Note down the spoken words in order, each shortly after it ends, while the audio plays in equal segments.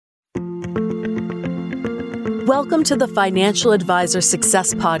Welcome to the Financial Advisor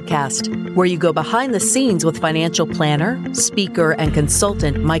Success Podcast, where you go behind the scenes with financial planner, speaker, and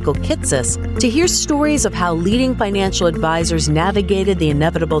consultant Michael Kitces to hear stories of how leading financial advisors navigated the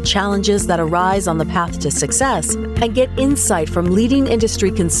inevitable challenges that arise on the path to success and get insight from leading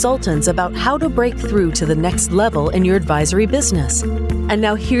industry consultants about how to break through to the next level in your advisory business. And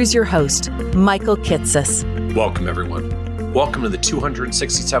now here's your host, Michael Kitces. Welcome, everyone. Welcome to the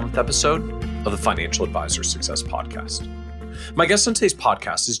 267th episode of the Financial Advisor Success Podcast. My guest on today's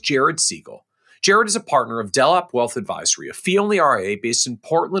podcast is Jared Siegel. Jared is a partner of Delap Wealth Advisory, a fee-only RIA based in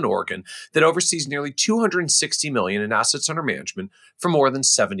Portland, Oregon, that oversees nearly $260 million in assets under management for more than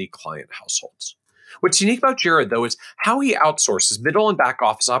 70 client households. What's unique about Jared, though, is how he outsources middle and back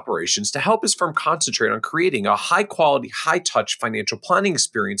office operations to help his firm concentrate on creating a high-quality, high-touch financial planning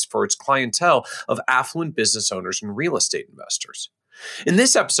experience for its clientele of affluent business owners and real estate investors. In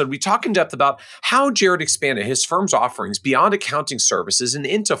this episode, we talk in depth about how Jared expanded his firm's offerings beyond accounting services and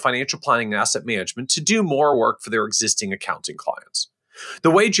into financial planning and asset management to do more work for their existing accounting clients. The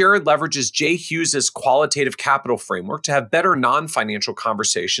way Jared leverages Jay Hughes' qualitative capital framework to have better non-financial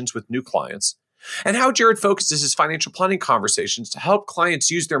conversations with new clients, and how Jared focuses his financial planning conversations to help clients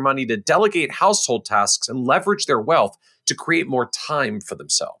use their money to delegate household tasks and leverage their wealth to create more time for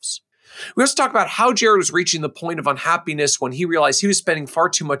themselves. We also talk about how Jared was reaching the point of unhappiness when he realized he was spending far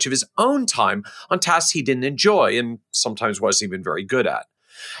too much of his own time on tasks he didn't enjoy and sometimes wasn't even very good at.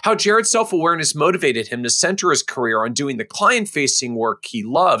 How Jared's self-awareness motivated him to center his career on doing the client-facing work he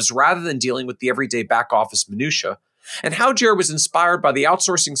loves rather than dealing with the everyday back-office minutia. And how Jared was inspired by the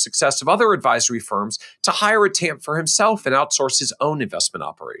outsourcing success of other advisory firms to hire a TAMP for himself and outsource his own investment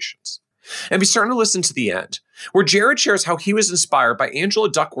operations. And be certain to listen to the end, where Jared shares how he was inspired by Angela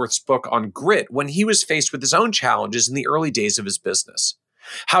Duckworth's book on grit when he was faced with his own challenges in the early days of his business.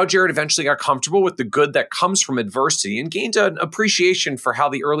 How Jared eventually got comfortable with the good that comes from adversity and gained an appreciation for how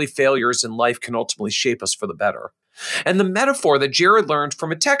the early failures in life can ultimately shape us for the better. And the metaphor that Jared learned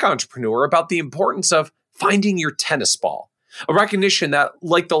from a tech entrepreneur about the importance of finding your tennis ball. A recognition that,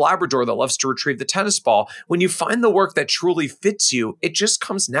 like the Labrador that loves to retrieve the tennis ball, when you find the work that truly fits you, it just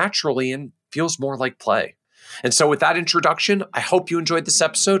comes naturally and feels more like play. And so with that introduction, I hope you enjoyed this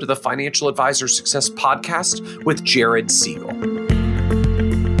episode of the Financial Advisor Success Podcast with Jared Siegel.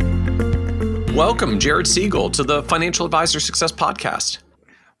 Welcome, Jared Siegel, to the Financial Advisor Success Podcast.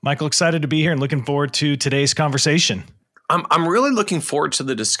 Michael, excited to be here and looking forward to today's conversation. I'm really looking forward to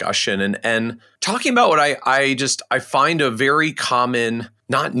the discussion and talking about what I find a very common,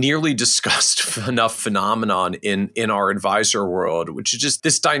 not nearly discussed enough phenomenon in our advisor world, which is just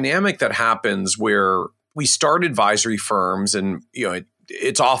this dynamic that happens where we start advisory firms and,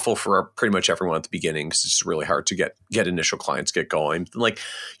 it's awful for pretty much everyone at the beginning because it's really hard to get initial clients get going. Like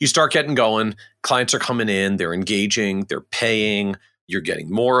you start getting going, clients are coming in, they're engaging, they're paying. You're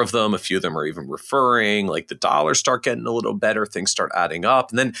getting more of them. A few of them are even referring. Like the dollars start getting a little better. Things start adding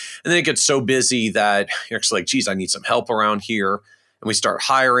up. And then it gets so busy that you're actually like, geez, I need some help around here. And we start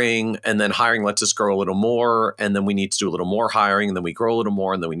hiring. And then hiring lets us grow a little more. And then we need to do a little more hiring. And then we grow a little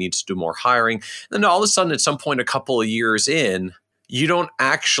more. And then we need to do more hiring. And then all of a sudden, at some point, a couple of years in, you don't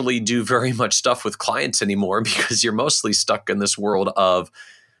actually do very much stuff with clients anymore because you're mostly stuck in this world of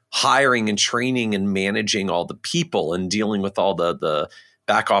hiring and training and managing all the people and dealing with all the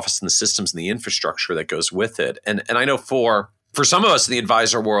back office and the systems and the infrastructure that goes with it. And I know for some of us in the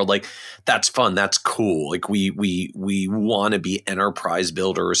advisor world, like that's fun, that's cool. Like we want to be enterprise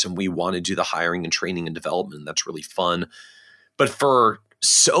builders and we want to do the hiring and training and development. That's really fun. But for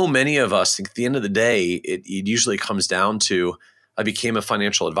so many of us, at the end of the day, it usually comes down to I became a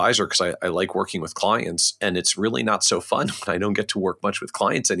financial advisor because I like working with clients, and it's really not so fun when I don't get to work much with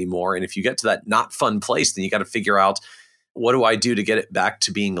clients anymore. And if you get to that not fun place, then you got to figure out, what do I do to get it back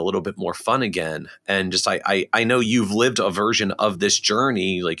to being a little bit more fun again? And just I know you've lived a version of this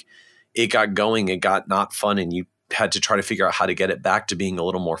journey. Like it got going, it got not fun, and you had to try to figure out how to get it back to being a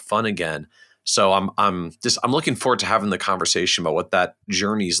little more fun again. So I'm looking forward to having the conversation about what that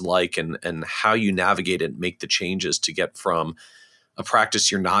journey's like and how you navigate it and make the changes to get from a practice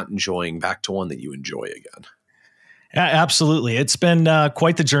you're not enjoying back to one that you enjoy again. Yeah, absolutely. It's been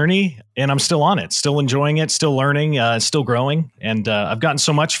quite the journey, and I'm still on it, still enjoying it, still learning, still growing. And I've gotten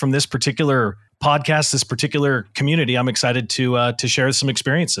so much from this particular podcast, this particular community. I'm excited to share some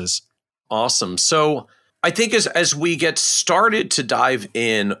experiences. Awesome. So I think as we get started to dive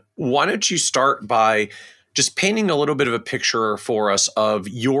in, why don't you start by just painting a little bit of a picture for us of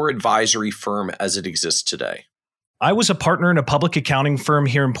your advisory firm as it exists today? I was a partner in a public accounting firm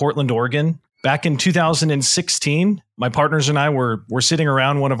here in Portland, Oregon. Back in 2016, my partners and I were sitting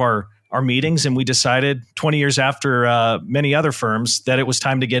around one of our our meetings, and we decided 20 years after many other firms that it was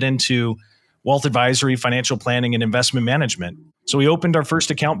time to get into wealth advisory, financial planning, and investment management. So we opened our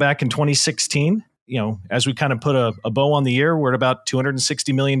first account back in 2016. As we kind of put a bow on the year, we're at about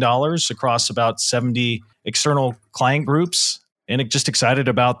 $260 million across about 70 external client groups, and just excited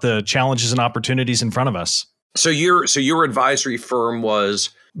about the challenges and opportunities in front of us. So your advisory firm was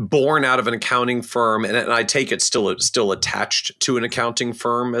born out of an accounting firm, and I take it still attached to an accounting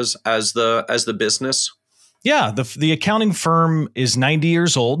firm as the business? Yeah, the accounting firm is 90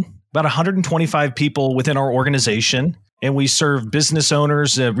 years old, about 125 people within our organization, and we serve business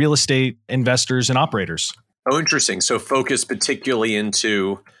owners, real estate investors, and operators. Oh, interesting. So focus particularly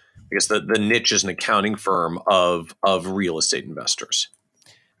into, I guess, the niche as an accounting firm of real estate investors.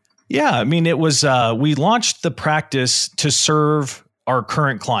 Yeah, I mean, it was we launched the practice to serve our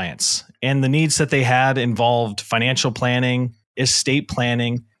current clients, and the needs that they had involved financial planning, estate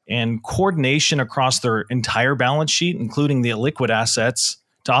planning, and coordination across their entire balance sheet, including the illiquid assets,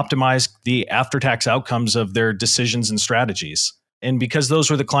 to optimize the after-tax outcomes of their decisions and strategies. And because those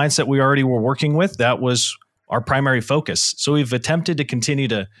were the clients that we already were working with, that was our primary focus. So we've attempted to continue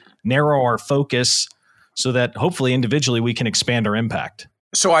to narrow our focus so that hopefully individually we can expand our impact.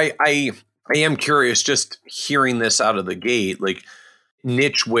 So I am curious, just hearing this out of the gate, like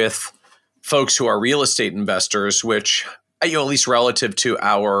niche with folks who are real estate investors, which, at least relative to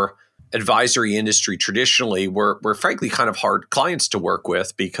our advisory industry traditionally, we're frankly kind of hard clients to work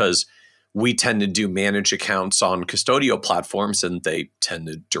with because we tend to do manage accounts on custodial platforms, and they tend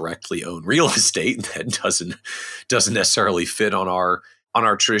to directly own real estate that doesn't necessarily fit on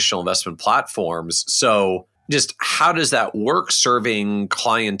our traditional investment platforms. So just how does that work serving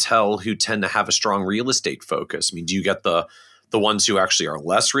clientele who tend to have a strong real estate focus? I mean, do you get the ones who actually are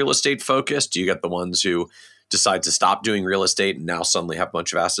less real estate focused? Do you get the ones who decide to stop doing real estate and now suddenly have a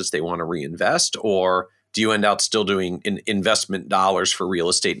bunch of assets they want to reinvest? Or do you end up still doing investment dollars for real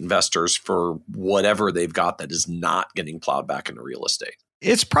estate investors for whatever they've got that is not getting plowed back into real estate?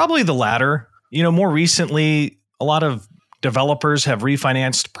 It's probably the latter. More recently, a lot of developers have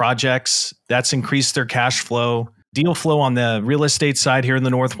refinanced projects. That's increased their cash flow. Deal flow on the real estate side here in the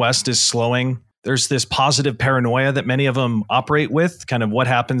Northwest is slowing. There's this positive paranoia that many of them operate with, kind of what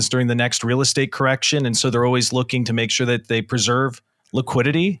happens during the next real estate correction. And so they're always looking to make sure that they preserve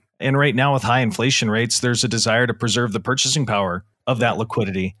liquidity. And right now with high inflation rates, there's a desire to preserve the purchasing power of that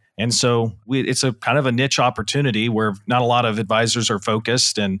liquidity. And so it's a kind of a niche opportunity where not a lot of advisors are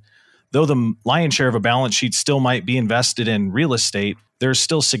focused. And though the lion's share of a balance sheet still might be invested in real estate, there's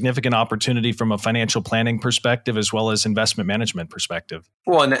still significant opportunity from a financial planning perspective as well as investment management perspective.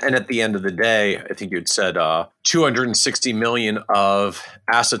 Well, and at the end of the day, I think you'd said 260 million of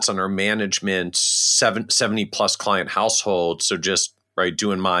assets under management, 70 plus client households. So just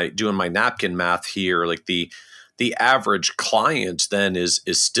doing my napkin math here, like the average client then is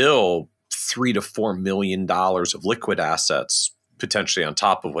still $3 to $4 million of liquid assets potentially on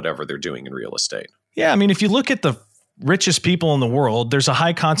top of whatever they're doing in real estate. Yeah, I mean, if you look at the richest people in the world, there's a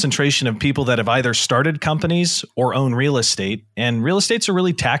high concentration of people that have either started companies or own real estate. And real estate's a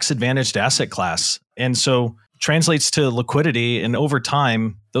really tax-advantaged asset class. And so translates to liquidity. And over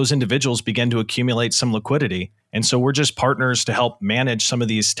time, those individuals begin to accumulate some liquidity. And so we're just partners to help manage some of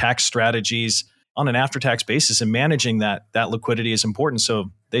these tax strategies on an after-tax basis. And managing that liquidity is important. So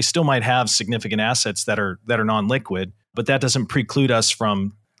they still might have significant assets that are non-liquid, but that doesn't preclude us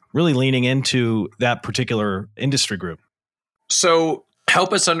from really leaning into that particular industry group. So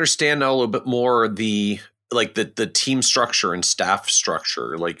help us understand a little bit more the team structure and staff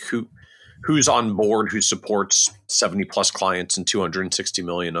structure, like who's on board, who supports 70 plus clients and 260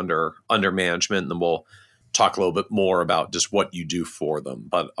 million under management. And then we'll talk a little bit more about just what you do for them.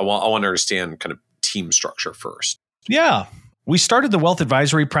 But I want to understand kind of team structure first. Yeah. We started the wealth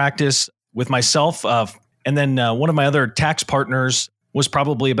advisory practice with myself, and then one of my other tax partners was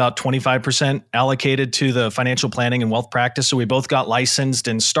probably about 25% allocated to the financial planning and wealth practice. So we both got licensed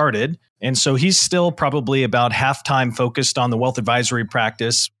and started. And so he's still probably about half-time focused on the wealth advisory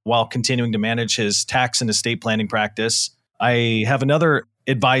practice while continuing to manage his tax and estate planning practice. I have another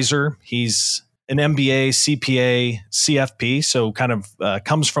advisor. He's an MBA, CPA, CFP, so kind of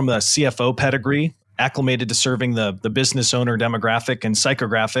comes from the CFO pedigree, acclimated to serving the business owner demographic and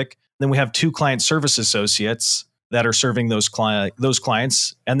psychographic. Then we have 2 client service associates that are serving those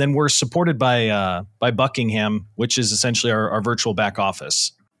clients. And then we're supported by Buckingham, which is essentially our virtual back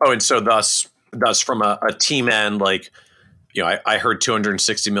office. Oh, and so thus from a team end, I heard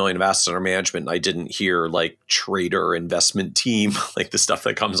 260 million of assets under management, and I didn't hear like trader investment team, like the stuff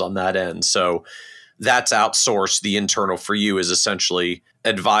that comes on that end. So that's outsourced. The internal for you is essentially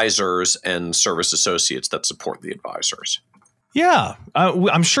advisors and service associates that support the advisors. Yeah,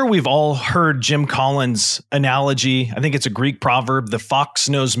 I'm sure we've all heard Jim Collins' analogy. I think it's a Greek proverb: the fox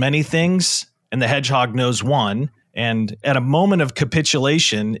knows many things and the hedgehog knows one. And at a moment of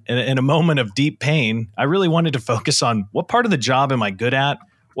capitulation, in a moment of deep pain, I really wanted to focus on what part of the job am I good at?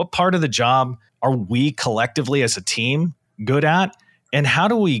 What part of the job are we collectively as a team good at? And how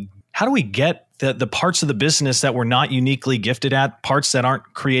do we get the parts of the business that we're not uniquely gifted at, parts that aren't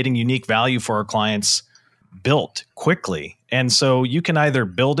creating unique value for our clients, built quickly? And so you can either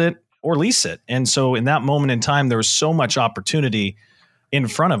build it or lease it. And so in that moment in time, there was so much opportunity in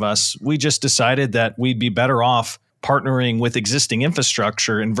front of us. We just decided that we'd be better off partnering with existing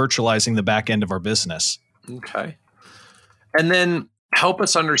infrastructure and virtualizing the back end of our business. Okay. And then help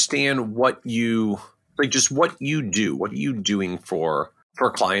us understand what you do. What are you doing for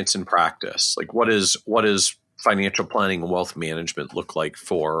clients in practice? Like what is financial planning and wealth management look like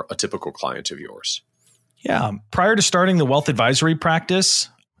for a typical client of yours? Yeah. Prior to starting the wealth advisory practice,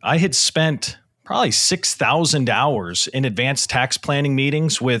 I had spent probably 6,000 hours in advanced tax planning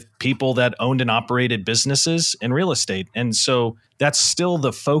meetings with people that owned and operated businesses in real estate. And so that's still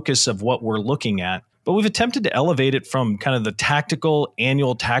the focus of what we're looking at. But we've attempted to elevate it from kind of the tactical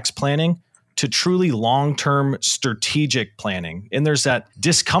annual tax planning to truly long-term strategic planning. And there's that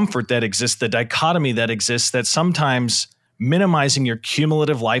discomfort that exists, the dichotomy that exists, that sometimes minimizing your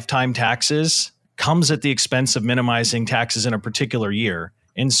cumulative lifetime taxes comes at the expense of minimizing taxes in a particular year.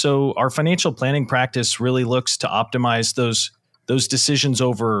 And so our financial planning practice really looks to optimize those decisions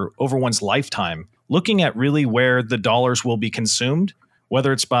over one's lifetime, looking at really where the dollars will be consumed,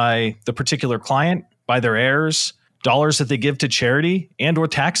 whether it's by the particular client, by their heirs, dollars that they give to charity, and or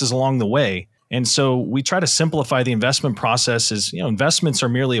taxes along the way. And so we try to simplify the investment process as, investments are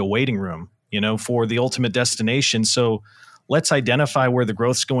merely a waiting room, for the ultimate destination. So let's identify where the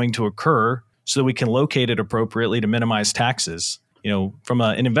growth's going to occur so that we can locate it appropriately to minimize taxes. From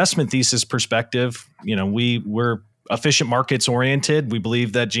an investment thesis perspective, we're efficient markets oriented. We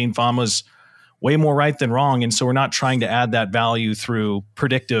believe that Gene Fama's way more right than wrong. And so we're not trying to add that value through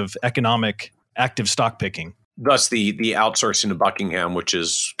predictive economic active stock picking. Thus the outsourcing to Buckingham, which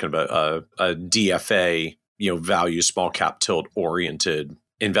is kind of a DFA, value small cap tilt oriented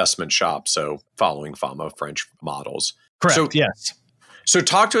investment shop. So following Fama French models. Correct. So, yes. So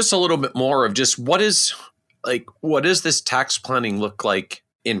talk to us a little bit more of just what does this tax planning look like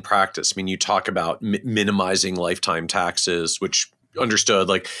in practice? I mean, you talk about minimizing lifetime taxes, which understood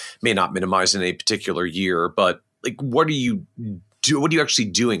may not minimize in a particular year, but what do you actually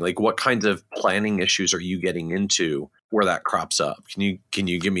doing? What kinds of planning issues are you getting into where that crops up? Can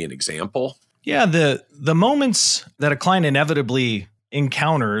you give me an example? Yeah, the moments that a client inevitably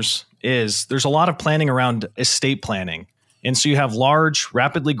encounters is there's a lot of planning around estate planning. And so you have large,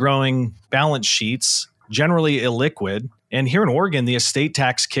 rapidly growing balance sheets, generally illiquid. And here in Oregon, the estate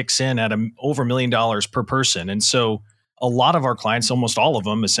tax kicks in at over $1 million per person. And so a lot of our clients, almost all of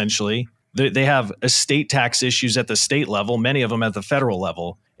them essentially, they have estate tax issues at the state level, many of them at the federal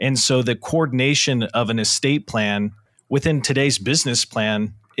level. And so the coordination of an estate plan within today's business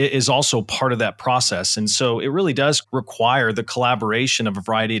plan is also part of that process. And so it really does require the collaboration of a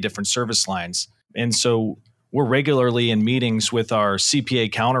variety of different service lines. And so we're regularly in meetings with our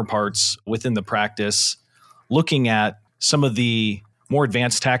CPA counterparts within the practice, looking at some of the more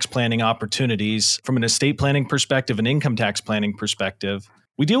advanced tax planning opportunities from an estate planning perspective, an income tax planning perspective.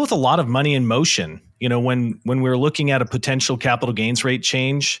 We deal with a lot of money in motion. When we're looking at a potential capital gains rate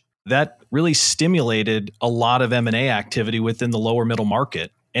change, that really stimulated a lot of M&A activity within the lower middle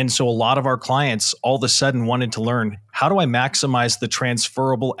market. And so a lot of our clients all of a sudden wanted to learn, how do I maximize the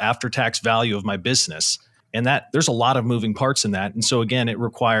transferable after-tax value of my business? And that there's a lot of moving parts in that. And so again, it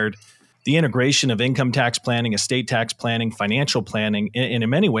required the integration of income tax planning, estate tax planning, financial planning, and in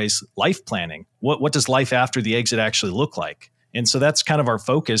many ways, life planning. What does life after the exit actually look like? And so that's kind of our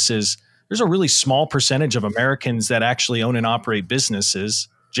focus is there's a really small percentage of Americans that actually own and operate businesses.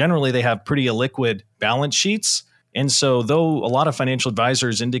 Generally, they have pretty illiquid balance sheets. And so though a lot of financial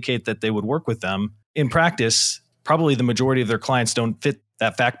advisors indicate that they would work with them, in practice, probably the majority of their clients don't fit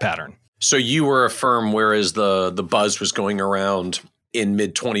that fact pattern. So you were a firm, whereas the buzz was going around in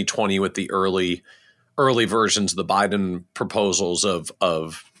mid 2020 with the early versions of the Biden proposals of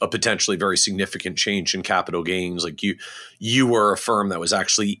a potentially very significant change in capital gains. You were a firm that was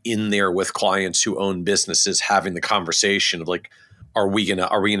actually in there with clients who own businesses, having the conversation of are we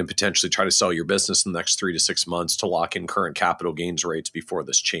gonna potentially try to sell your business in the next 3 to 6 months to lock in current capital gains rates before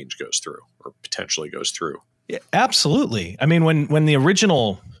this change goes through or potentially goes through? Yeah, absolutely. I mean, when the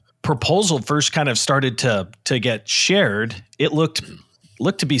original proposal first kind of started to get shared, it looked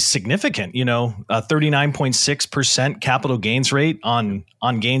to be significant, a 39.6% capital gains rate on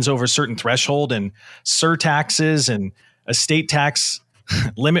gains over a certain threshold, and surtaxes and estate tax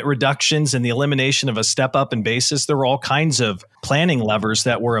limit reductions and the elimination of a step up in basis. There were all kinds of planning levers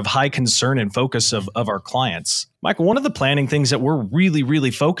that were of high concern and focus of our clients. Michael, one of the planning things that we're really,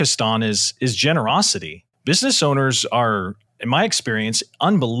 really focused on is generosity. Business owners are, in my experience,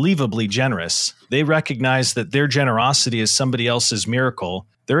 unbelievably generous. They recognize that their generosity is somebody else's miracle.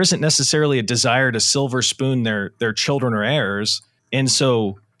 There isn't necessarily a desire to silver spoon their children or heirs. And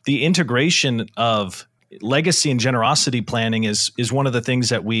so the integration of legacy and generosity planning is one of the things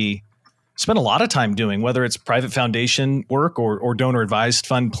that we spend a lot of time doing, whether it's private foundation work or donor advised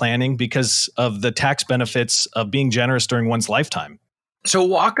fund planning, because of the tax benefits of being generous during one's lifetime. So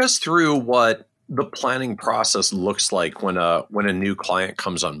walk us through what the planning process looks like when a new client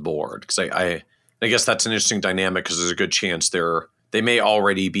comes on board. Because I guess that's an interesting dynamic, because there's a good chance they may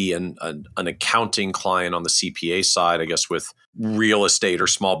already be an accounting client on the CPA side, I guess, with real estate or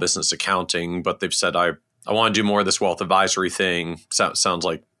small business accounting, but they've said, I want to do more of this wealth advisory thing. Sounds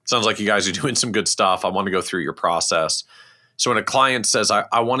like you guys are doing some good stuff. I want to go through your process. So when a client says,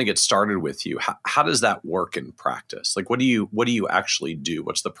 I want to get started with you, how does that work in practice? Like, what do you actually do?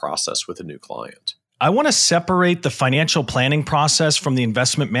 What's the process with a new client? I want to separate the financial planning process from the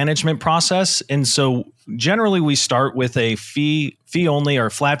investment management process. And so generally we start with a fee only or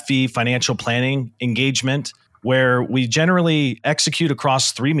flat fee financial planning engagement, where we generally execute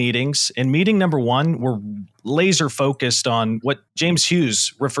across 3 meetings. In meeting number 1, we're laser focused on what James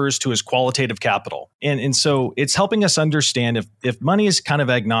Hughes refers to as qualitative capital. And so it's helping us understand if money is kind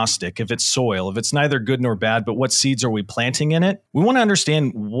of agnostic, if it's soil, if it's neither good nor bad, but what seeds are we planting in it? We want to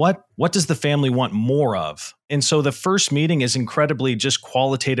understand what does the family want more of? And so the first meeting is incredibly just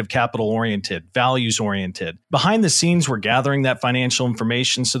qualitative capital oriented, values oriented. Behind the scenes, we're gathering that financial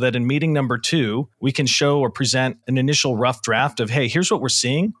information so that in meeting number 2, we can show or present an initial rough draft of, hey, here's what we're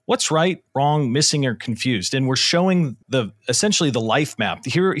seeing. What's right, wrong, missing, or confused? And we're showing essentially the life map.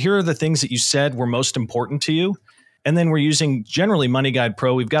 Here are the things that you said were most important to you. And then we're using generally Money Guide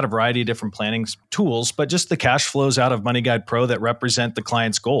Pro. We've got a variety of different planning tools, but just the cash flows out of Money Guide Pro that represent the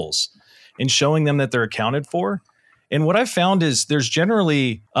client's goals and showing them that they're accounted for. And what I've found is there's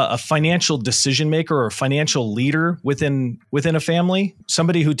generally a financial decision maker or a financial leader within a family,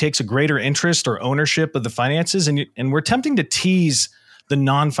 somebody who takes a greater interest or ownership of the finances. And we're attempting to tease the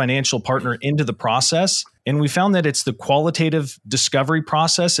non-financial partner into the process. And we found that it's the qualitative discovery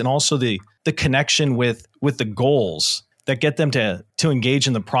process and also the connection with the goals that get them to engage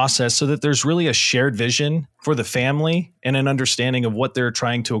in the process, so that there's really a shared vision for the family and an understanding of what they're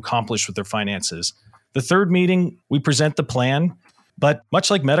trying to accomplish with their finances. The third meeting, we present the plan. But much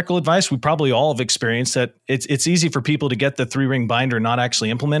like medical advice, we probably all have experienced that it's easy for people to get the 3-ring binder and not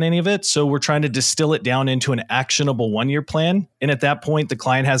actually implement any of it. So we're trying to distill it down into an actionable 1-year plan. And at that point, the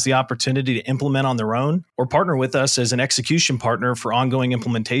client has the opportunity to implement on their own or partner with us as an execution partner for ongoing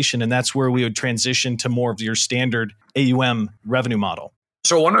implementation. And that's where we would transition to more of your standard AUM revenue model.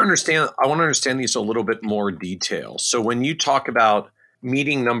 So I want to understand these a little bit more detail. So when you talk about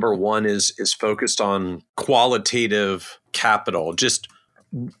meeting number 1 is focused on qualitative capital, just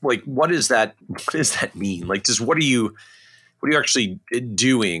like what does that mean? Like, just what are you actually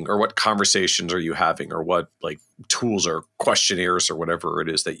doing, or what conversations are you having, or what like tools or questionnaires or whatever it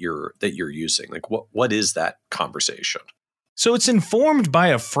is that you're using? Like what is that conversation? So it's informed by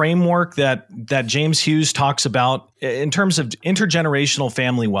a framework that James Hughes talks about in terms of intergenerational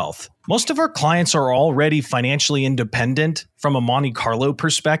family wealth. Most of our clients are already financially independent from a Monte Carlo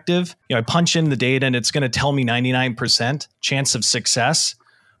perspective. I punch in the data and it's going to tell me 99% chance of success,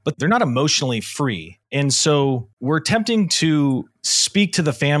 but they're not emotionally free. And so we're attempting to speak to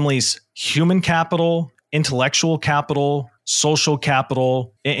the family's human capital, intellectual capital, social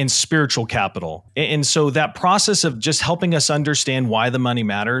capital, and spiritual capital. And so that process of just helping us understand why the money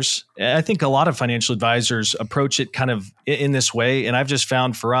matters, I think a lot of financial advisors approach it kind of in this way. And I've just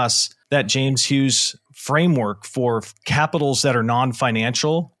found for us that James Hughes framework for capitals that are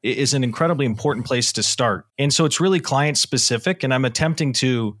non-financial is an incredibly important place to start. And so it's really client specific. And I'm attempting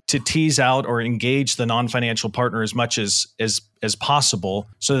to tease out or engage the non-financial partner as much as possible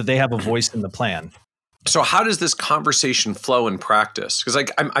so that they have a voice in the plan. So how does this conversation flow in practice? Because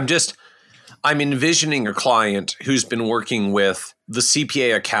I'm envisioning a client who's been working with the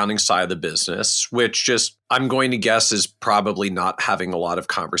CPA accounting side of the business, which just I'm going to guess is probably not having a lot of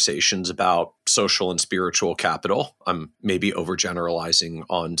conversations about social and spiritual capital. I'm maybe overgeneralizing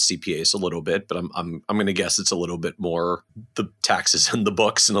on CPAs a little bit, but I'm going to guess it's a little bit more the taxes and the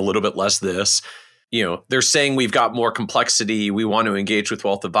books and a little bit less this. They're saying we've got more complexity. We want to engage with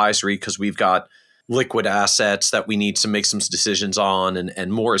wealth advisory because we've got liquid assets that we need to make some decisions on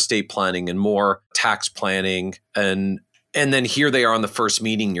and more estate planning and more tax planning. And then here they are on the first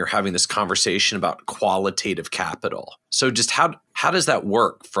meeting, you're having this conversation about qualitative capital. So just how does that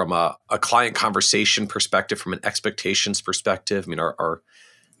work from a client conversation perspective, from an expectations perspective? I mean, are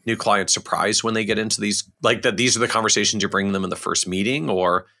new clients surprised when they get into these, like that these are the conversations you're bringing them in the first meeting,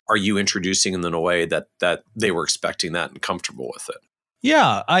 or are you introducing them in a way that they were expecting that and comfortable with it?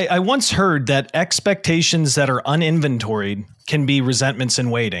 Yeah, I once heard that expectations that are uninventoried can be resentments in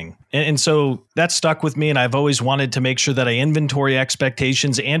waiting. And so that stuck with me, and I've always wanted to make sure that I inventory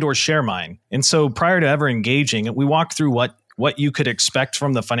expectations and or share mine. And so prior to ever engaging, we walked through what you could expect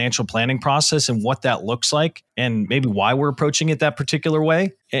from the financial planning process and what that looks like and maybe why we're approaching it that particular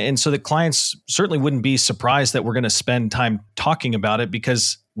way. And so that clients certainly wouldn't be surprised that we're going to spend time talking about it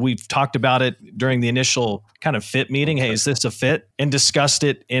because we've talked about it during the initial kind of fit meeting. Hey, is this a fit? And discussed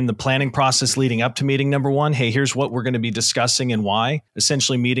it in the planning process leading up to meeting number one. Hey, here's what we're going to be discussing and why.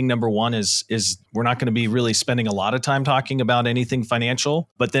 Essentially, meeting number one is we're not going to be really spending a lot of time talking about anything financial,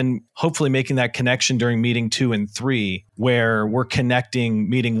 but then hopefully making that connection during meeting 2 and 3, where we're connecting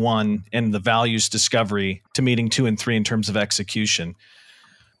meeting 1 and the values discovery to meeting 2 and 3 in terms of execution.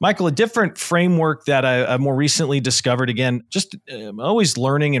 Michael, a different framework that I more recently discovered, again, just always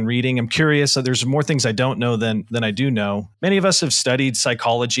learning and reading. I'm curious. There's more things I don't know than I do know. Many of us have studied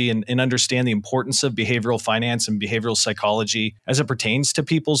psychology and understand the importance of behavioral finance and behavioral psychology as it pertains to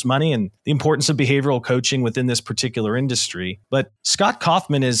people's money and the importance of behavioral coaching within this particular industry. But Scott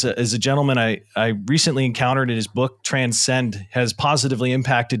Kaufman is a gentleman I recently encountered in his book, Transcend, has positively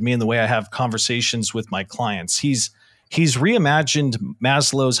impacted me in the way I have conversations with my clients. He's reimagined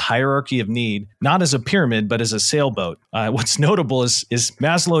Maslow's hierarchy of need, not as a pyramid, but as a sailboat. What's notable is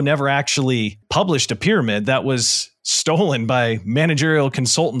Maslow never actually published a pyramid that was stolen by managerial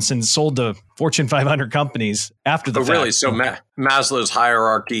consultants and sold to Fortune 500 companies after the fact. Really? So Maslow's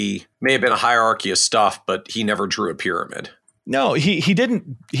hierarchy may have been a hierarchy of stuff, but he never drew a pyramid. No, he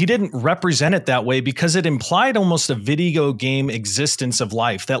didn't represent it that way because it implied almost a video game existence of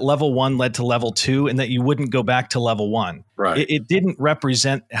life, that level 1 led to level 2 and that you wouldn't go back to level 1. Right. It didn't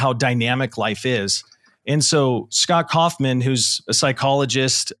represent how dynamic life is. And so Scott Kaufman, who's a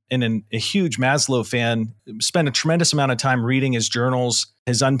psychologist and a huge Maslow fan, spent a tremendous amount of time reading his journals,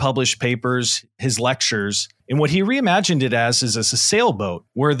 his unpublished papers, his lectures. And what he reimagined it as is a sailboat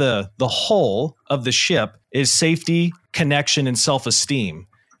where the hull of the ship is safety, connection, and self-esteem.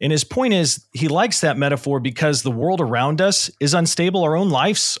 And his point is he likes that metaphor because the world around us is unstable. Our own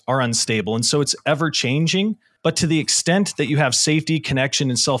lives are unstable. And so it's ever changing. But to the extent that you have safety, connection,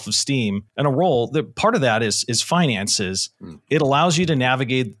 and self-esteem and a role, that part of that is finances. It allows you to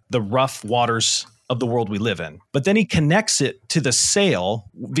navigate the rough waters of the world we live in. But then he connects it to the sail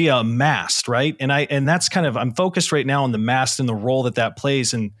via a mast, right? And that's kind of, I'm focused right now on the mast and the role that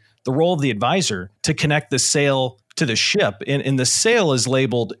plays and the role of the advisor to connect the sail to the ship. And the sail is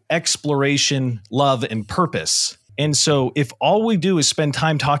labeled exploration, love, and purpose. And so if all we do is spend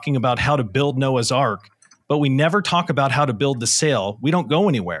time talking about how to build Noah's Ark, but we never talk about how to build the sail, we don't go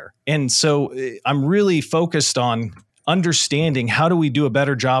anywhere. And so I'm really focused on understanding how do we do a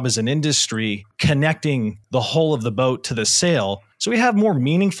better job as an industry connecting the whole of the boat to the sail so we have more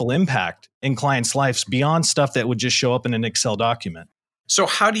meaningful impact in clients' lives beyond stuff that would just show up in an Excel document. So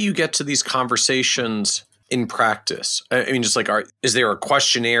how do you get to these conversations in practice? I mean, just like, is there a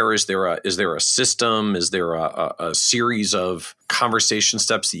questionnaire? Is there a system? Is there a series of conversation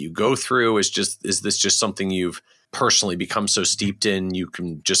steps that you go through? Is this just something you've personally become so steeped in, you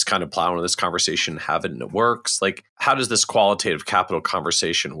can just kind of plow into this conversation and have it and it works? Like, how does this qualitative capital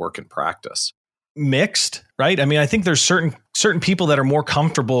conversation work in practice? Mixed, right? I mean, I think there's certain people that are more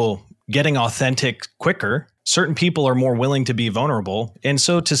comfortable getting authentic quicker. Certain people are more willing to be vulnerable. And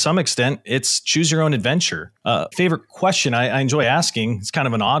so to some extent, it's choose your own adventure. Favorite question I enjoy asking, it's kind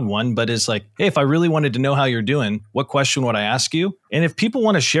of an odd one, but it's like, hey, if I really wanted to know how you're doing, what question would I ask you? And if people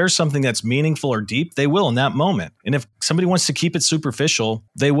want to share something that's meaningful or deep, they will in that moment. And if somebody wants to keep it superficial,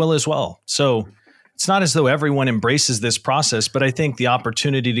 they will as well. So It's not as though everyone embraces this process, but I think the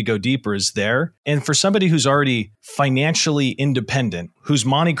opportunity to go deeper is there. And for somebody who's already financially independent, whose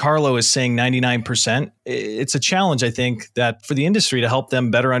Monte Carlo is saying 99%, it's a challenge, I think, that for the industry to help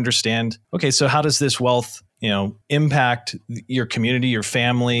them better understand, okay, so how does this wealth, impact your community, your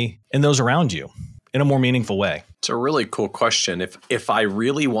family, and those around you in a more meaningful way? It's a really cool question. If I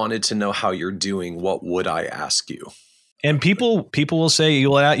really wanted to know how you're doing, what would I ask you? And people will say,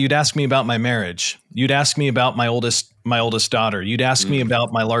 you'd ask me about my marriage. You'd ask me about my oldest daughter. You'd ask me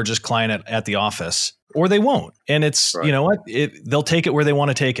about my largest client at the office, or they won't. And it's, right. You know what? They'll take it where they want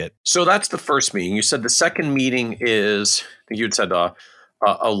to take it. So that's the first meeting. You said the second meeting is, I think you'd said a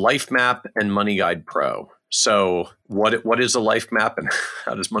Life Map and Money Guide Pro. So what is a Life Map and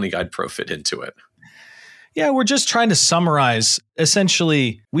how does Money Guide Pro fit into it? Yeah, we're just trying to summarize.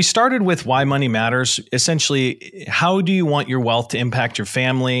 Essentially, we started with why money matters. Essentially, how do you want your wealth to impact your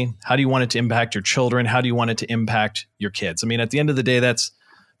family? How do you want it to impact your children? How do you want it to impact your kids? I mean, at the end of the day,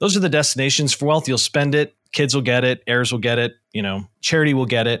 those are the destinations for wealth. You'll spend it, kids will get it, heirs will get it, charity will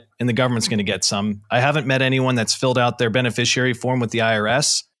get it, and the government's going to get some. I haven't met anyone that's filled out their beneficiary form with the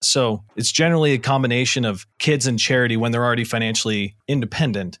IRS. So it's generally a combination of kids and charity when they're already financially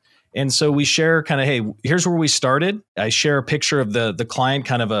independent. And so we share kind of, hey, here's where we started. I share a picture of the client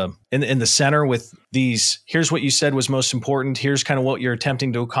kind of in the center with these, here's what you said was most important. Here's kind of what you're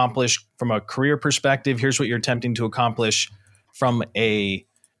attempting to accomplish from a career perspective. Here's what you're attempting to accomplish from a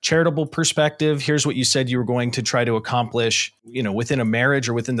charitable perspective. Here's what you said you were going to try to accomplish, within a marriage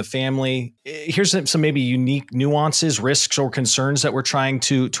or within the family. Here's some maybe unique nuances, risks, or concerns that we're trying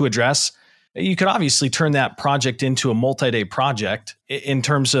to address. You could obviously turn that project into a multi-day project in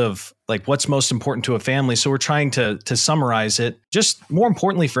terms of like what's most important to a family. So we're trying to summarize it. Just more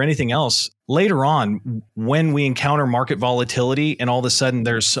importantly for anything else, later on, when we encounter market volatility and all of a sudden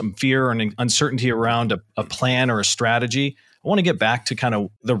there's some fear and uncertainty around a plan or a strategy, I want to get back to kind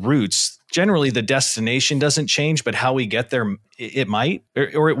of the roots. Generally, the destination doesn't change, but how we get there, it might,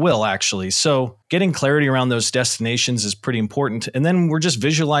 or it will actually. So getting clarity around those destinations is pretty important. And then we're just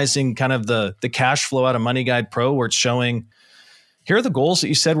visualizing kind of the cash flow out of Money Guide Pro, where it's showing, here are the goals that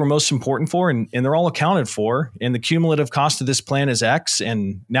you said were most important for, and they're all accounted for. And the cumulative cost of this plan is X.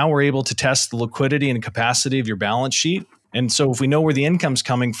 And now we're able to test the liquidity and capacity of your balance sheet. And so if we know where the income's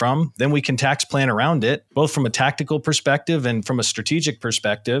coming from, then we can tax plan around it, both from a tactical perspective and from a strategic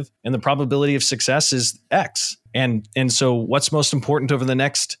perspective. And the probability of success is X. And so what's most important over the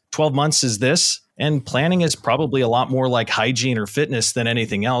next 12 months is this. And planning is probably a lot more like hygiene or fitness than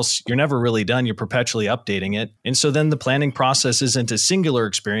anything else. You're never really done. You're perpetually updating it. And so then the planning process isn't a singular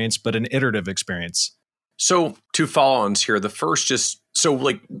experience, but an iterative experience. So two follow-ons here. The first is, so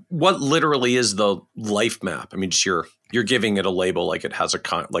like what literally is the life map? I mean, just you're giving it a label like it has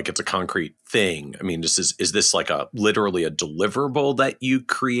like it's a concrete thing. I mean, is this like literally a deliverable that you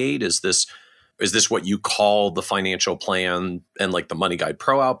create? Is this what you call the financial plan and like the Money Guide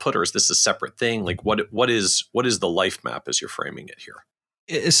Pro output, or is this a separate thing? Like what is the life map as you're framing it here?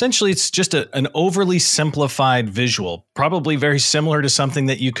 Essentially, it's just an overly simplified visual, probably very similar to something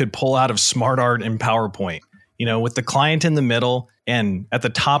that you could pull out of SmartArt and PowerPoint, with the client in the middle. And at the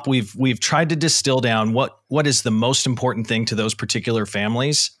top, we've tried to distill down what is the most important thing to those particular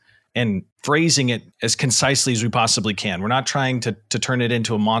families and phrasing it as concisely as we possibly can. We're not trying to turn it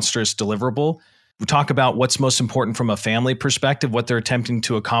into a monstrous deliverable. We talk about what's most important from a family perspective, what they're attempting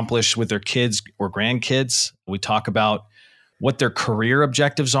to accomplish with their kids or grandkids. We talk about what their career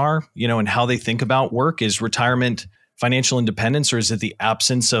objectives are, and how they think about work. Is retirement financial independence, or is it the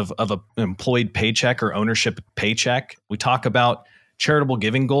absence of an employed paycheck or ownership paycheck? We talk about charitable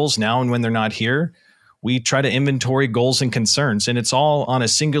giving goals now and when they're not here. We try to inventory goals and concerns, and it's all on a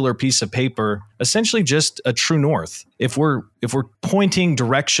singular piece of paper, essentially just a true north. If we're pointing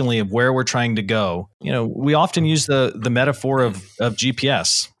directionally of where we're trying to go, we often use the metaphor of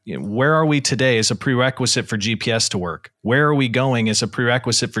GPS. Where are we today is a prerequisite for GPS to work. Where are we going is a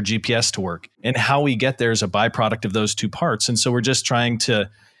prerequisite for GPS to work. And how we get there is a byproduct of those two parts. And so we're just trying to,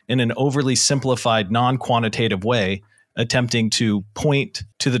 in an overly simplified, non-quantitative way, attempting to point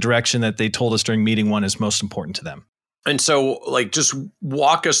to the direction that they told us during meeting one is most important to them. And so like, just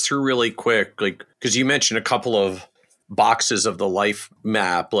walk us through really quick, like, because you mentioned a couple of boxes of the life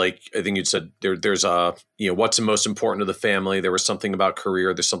map. Like, I think you said there's what's the most important to the family. There was something about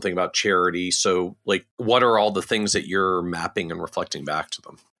career. There's something about charity. So like, what are all the things that you're mapping and reflecting back to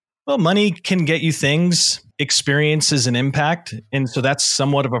them? Well, money can get you things, experiences, and impact. And so that's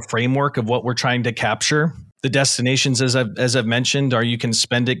somewhat of a framework of what we're trying to capture. The destinations, as I've mentioned, are you can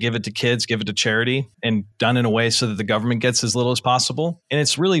spend it, give it to kids, give it to charity, and done in a way so that the government gets as little as possible. And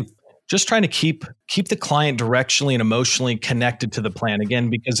it's really just trying to keep the client directionally and emotionally connected to the plan. Again,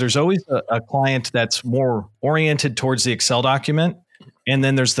 because there's always a client that's more oriented towards the Excel document. And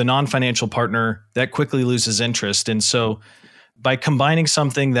then there's the non-financial partner that quickly loses interest. And so by combining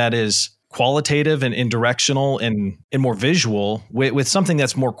something that is qualitative and directional and more visual with something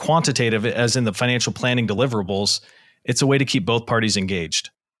that's more quantitative, as in the financial planning deliverables, it's a way to keep both parties engaged.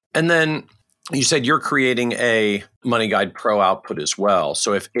 And then you said you're creating a Money Guide Pro output as well.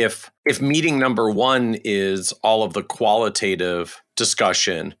 So if meeting number one is all of the qualitative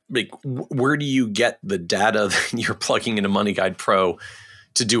discussion, like where do you get the data that you're plugging into Money Guide Pro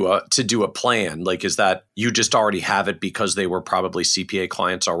to do a plan? Like, is that you just already have it because they were probably CPA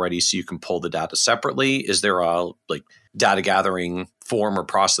clients already, so you can pull the data separately? Is there a data gathering form or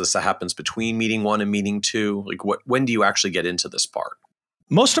process that happens between meeting one and meeting two? Like, when do you actually get into this part?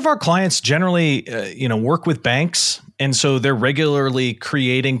 Most of our clients generally, work with banks, and so they're regularly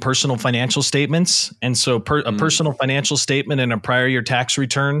creating personal financial statements. And so, a personal financial statement and a prior year tax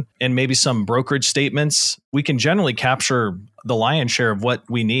return, and maybe some brokerage statements, we can generally capture the lion's share of what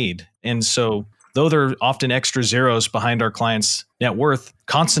we need. And so, though there are often extra zeros behind our clients' net worth,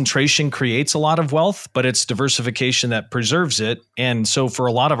 concentration creates a lot of wealth, but it's diversification that preserves it. And so for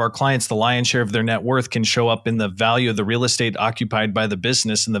a lot of our clients, the lion's share of their net worth can show up in the value of the real estate occupied by the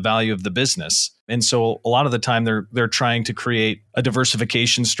business and the value of the business. And so a lot of the time they're trying to create a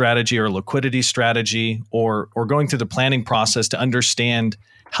diversification strategy or liquidity strategy or going through the planning process to understand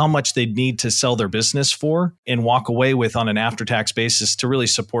how much they need to sell their business for and walk away with on an after-tax basis to really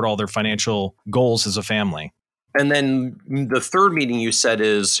support all their financial goals as a family. And then the third meeting you said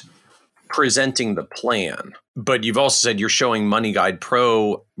is presenting the plan, but you've also said you're showing Money Guide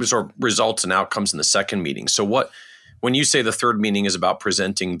Pro results and outcomes in the second meeting. So when you say the third meeting is about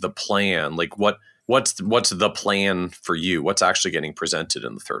presenting the plan, like what's the plan for you? What's actually getting presented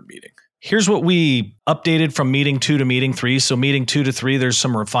in the third meeting? Here's what we updated from meeting 2 to meeting 3. So meeting 2 to 3, there's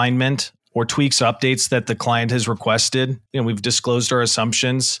some refinement or tweaks, updates that the client has requested. We've disclosed our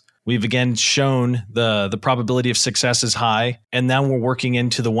assumptions. We've again shown the probability of success is high, and now we're working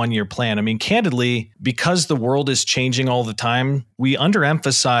into the 1-year plan. I mean, candidly, because the world is changing all the time, we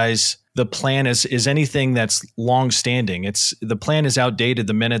underemphasize the plan is anything that's long-standing. The plan is outdated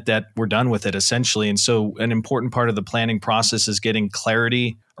the minute that we're done with it, essentially. And so an important part of the planning process is getting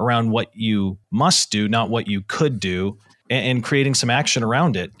clarity around what you must do, not what you could do, and creating some action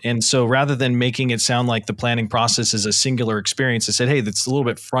around it. And so rather than making it sound like the planning process is a singular experience, I said, hey, that's a little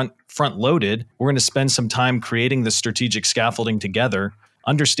bit front loaded. We're going to spend some time creating the strategic scaffolding together,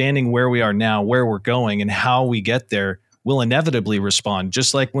 understanding where we are now, where we're going, and how we get there will inevitably respond.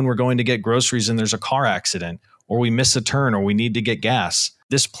 Just like when we're going to get groceries and there's a car accident, or we miss a turn, or we need to get gas.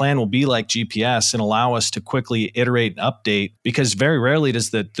 This plan will be like GPS and allow us to quickly iterate and update, because very rarely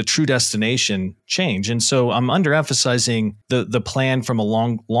does the true destination change. And so I'm underemphasizing the plan from a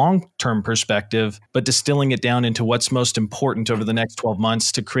long-term perspective, but distilling it down into what's most important over the next 12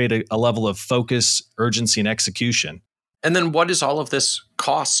 months to create a level of focus, urgency, and execution. And then what does all of this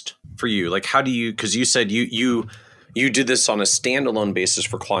cost for you? Like, how do you, because you said you do this on a standalone basis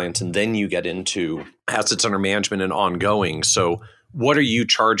for clients, and then you get into assets under management and ongoing. So what are you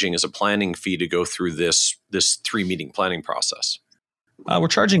charging as a planning fee to go through this 3-meeting planning process? We're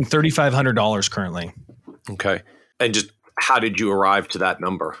charging $3,500 currently. Okay. And just how did you arrive to that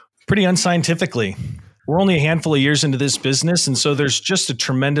number? Pretty unscientifically. We're only a handful of years into this business, and so there's just a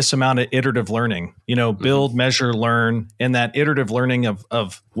tremendous amount of iterative learning. Build, measure, learn, and that iterative learning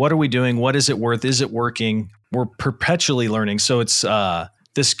of what are we doing? What is it worth? Is it working? We're perpetually learning. So it's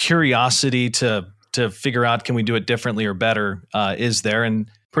this curiosity to figure out, can we do it differently or better is there. And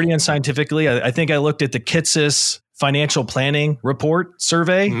pretty unscientifically, I think I looked at the Kitces financial planning report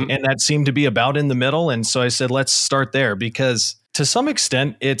survey, and that seemed to be about in the middle. And so I said, let's start there, because to some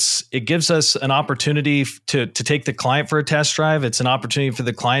extent, it gives us an opportunity to take the client for a test drive. It's an opportunity for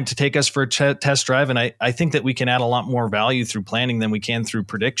the client to take us for a test drive. And I think that we can add a lot more value through planning than we can through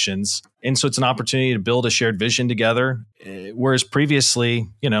predictions. And so it's an opportunity to build a shared vision together. Whereas previously,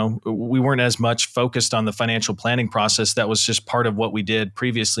 we weren't as much focused on the financial planning process. That was just part of what we did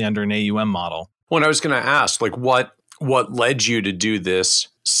previously under an AUM model. Well, I was going to ask, what led you to do this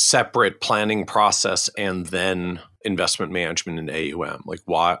separate planning process and then investment management and AUM? Like,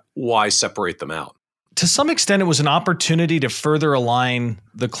 why separate them out? To some extent, it was an opportunity to further align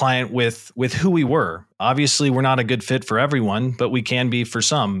the client with who we were. Obviously, we're not a good fit for everyone, but we can be for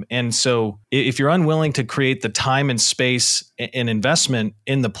some. And so if you're unwilling to create the time and space and investment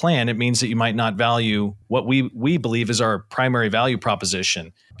in the plan, it means that you might not value what we believe is our primary value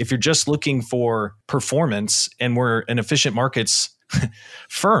proposition. If you're just looking for performance and we're an efficient markets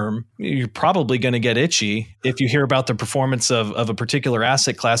firm, you're probably going to get itchy if you hear about the performance of a particular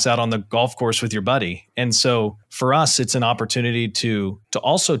asset class out on the golf course with your buddy. And so for us, it's an opportunity to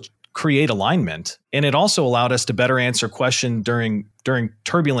also create alignment. And it also allowed us to better answer questions during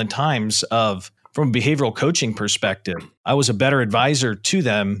turbulent times from a behavioral coaching perspective. I was a better advisor to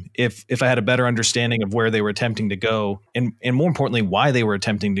them if I had a better understanding of where they were attempting to go and more importantly, why they were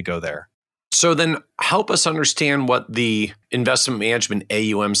attempting to go there. So then help us understand what the investment management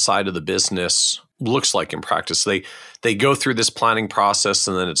AUM side of the business looks like in practice. They go through this planning process,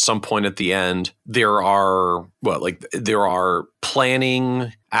 and then at some point at the end, there are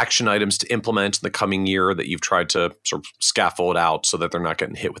planning action items to implement in the coming year that you've tried to sort of scaffold out so that they're not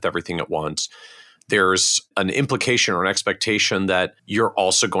getting hit with everything at once. There's an implication or an expectation that you're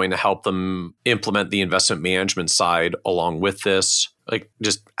also going to help them implement the investment management side along with this. Like,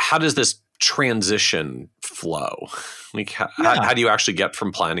 just how does this transition flow? Like, how do you actually get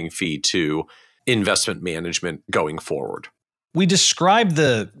from planning fee to investment management going forward? We describe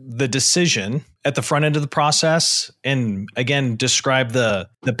the decision at the front end of the process, and again, describe the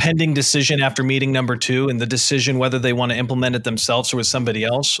pending decision after meeting number 2 and the decision whether they want to implement it themselves or with somebody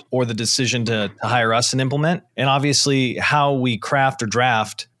else, or the decision to hire us and implement. And obviously how we craft or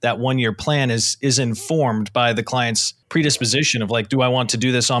draft that 1-year plan is informed by the client's predisposition of like, do I want to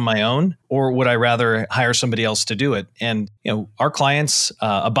do this on my own, or would I rather hire somebody else to do it? And our clients,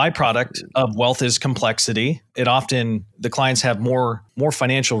 a byproduct of wealth is complexity. The clients have more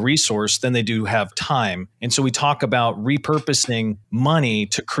financial resource than they do have time. And so we talk about repurposing money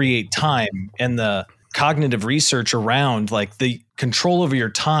to create time, and the cognitive research around like the control over your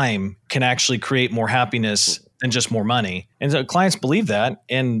time can actually create more happiness than just more money. And so clients believe that,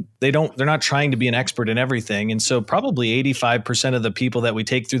 and they're not trying to be an expert in everything. And so probably 85% of the people that we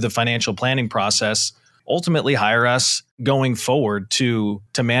take through the financial planning process ultimately hire us going forward to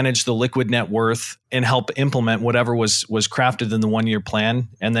manage the liquid net worth and help implement whatever was crafted in the 1-year plan.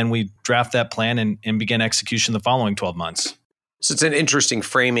 And then we draft that plan and begin execution the following 12 months. So it's an interesting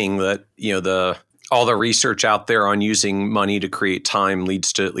framing that, all the research out there on using money to create time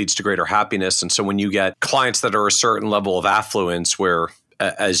leads to greater happiness. And so when you get clients that are a certain level of affluence where,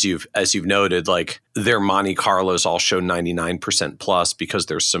 as you've noted, like their Monte Carlos all show 99% plus because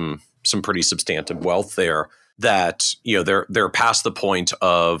there's some pretty substantive wealth there, that they're past the point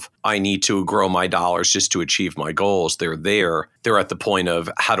of I need to grow my dollars just to achieve my goals. They're at the point of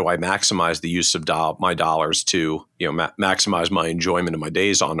how do I maximize the use of my dollars to maximize my enjoyment of my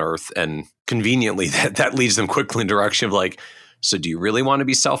days on earth. And conveniently that leads them quickly in the direction of like, so do you really want to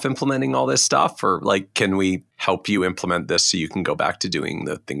be self-implementing all this stuff, or like can we help you implement this so you can go back to doing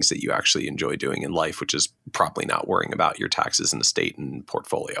the things that you actually enjoy doing in life, which is probably not worrying about your taxes and estate and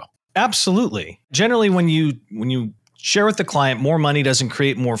portfolio? Absolutely. Generally, when you share with the client more money doesn't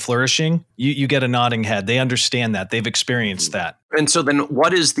create more flourishing, you get a nodding head. They understand that. They've experienced that. And so then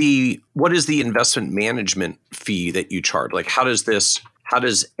what is the investment management fee that you charge? Like how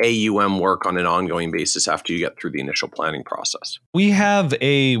does AUM work on an ongoing basis after you get through the initial planning process? We have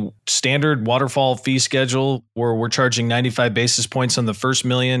a standard waterfall fee schedule where we're charging 95 basis points on the first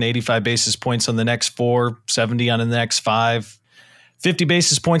million, 85 basis points on the next 4, 70 on the next 5. 50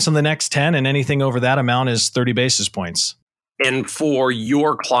 basis points on the next 10, and anything over that amount is 30 basis points. And for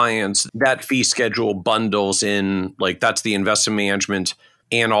your clients, that fee schedule bundles in, like that's the investment management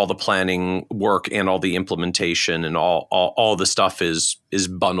and all the planning work and all the implementation and all the stuff is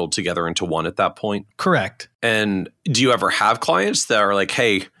bundled together into one at that point? Correct. And do you ever have clients that are like,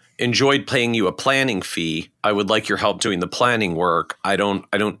 hey, enjoyed paying you a planning fee. I would like your help doing the planning work. I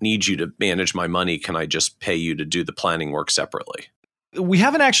don't need you to manage my money. Can I just pay you to do the planning work separately? We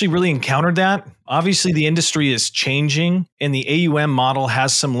haven't actually really encountered that. Obviously, the industry is changing and the AUM model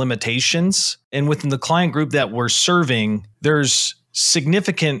has some limitations. And within the client group that we're serving, there's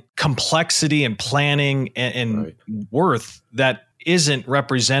significant complexity and planning and right. worth that isn't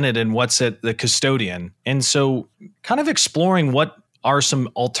represented in what's at the custodian. And so kind of exploring what are some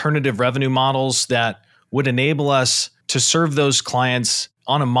alternative revenue models that would enable us to serve those clients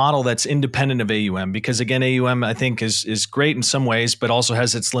on a model that's independent of AUM, because again, AUM I think is great in some ways, but also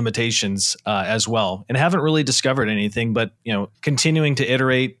has its limitations as well. And haven't really discovered anything, but continuing to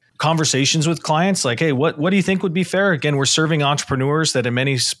iterate conversations with clients like, hey, what do you think would be fair? Again, we're serving entrepreneurs that in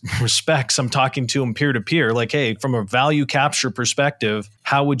many respects, I'm talking to them peer to peer. Like, hey, from a value capture perspective,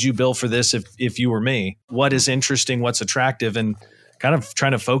 how would you bill for this if you were me? What is interesting? What's attractive? And kind of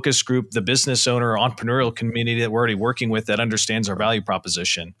trying to focus group the business owner or entrepreneurial community that we're already working with that understands our value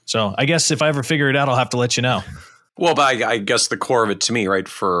proposition. So I guess if I ever figure it out, I'll have to let you know. Well, but I guess the core of it to me, right,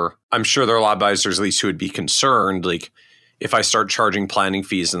 I'm sure there are a lot of advisors at least who would be concerned, like if I start charging planning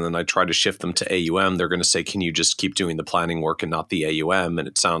fees and then I try to shift them to AUM, they're going to say, can you just keep doing the planning work and not the AUM? And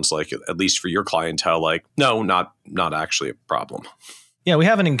it sounds like, at least for your clientele, like, no, not actually a problem. Yeah, we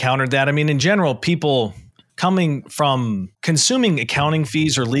haven't encountered that. I mean, in general, people coming from consuming accounting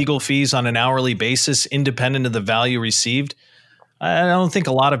fees or legal fees on an hourly basis, independent of the value received, I don't think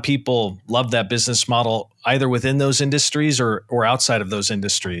a lot of people love that business model either within those industries or outside of those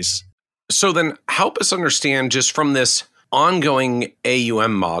industries. So then help us understand just from this ongoing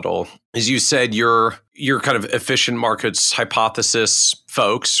AUM model, as you said, you're kind of efficient markets hypothesis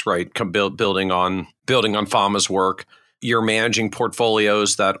folks, right? Building on Fama's work. You're managing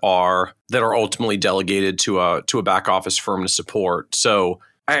portfolios that are ultimately delegated to a back office firm to support. So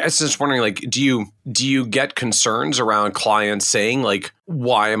I was just wondering, like, do you get concerns around clients saying, like,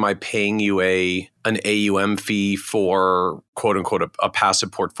 why am I paying you an AUM fee for quote unquote a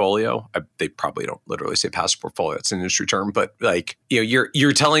passive portfolio? They probably don't literally say passive portfolio; it's an industry term. But like,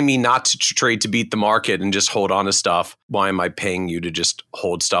 you're telling me not to trade to beat the market and just hold on to stuff. Why am I paying you to just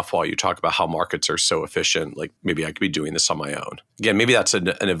hold stuff while you talk about how markets are so efficient? Like, maybe I could be doing this on my own. Again, maybe that's an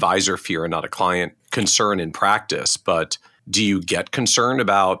advisor fear and not a client concern in practice, but do you get concerned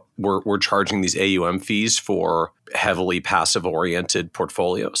about we're charging these AUM fees for heavily passive-oriented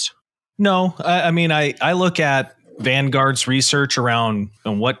portfolios? No, I mean, I look at Vanguard's research around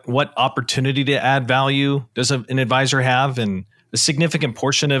what opportunity to add value does an advisor have, and a significant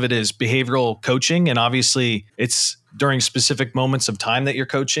portion of it is behavioral coaching, and obviously it's during specific moments of time that you're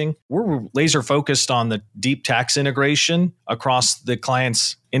coaching. We're laser focused on the deep tax integration across the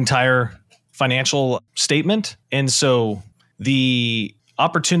client's entire financial statement, and so the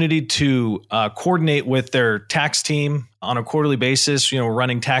opportunity to coordinate with their tax team on a quarterly basis. We're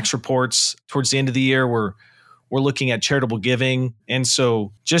running tax reports towards the end of the year. We're looking at charitable giving. And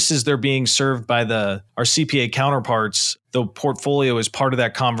so just as they're being served by our CPA counterparts, the portfolio is part of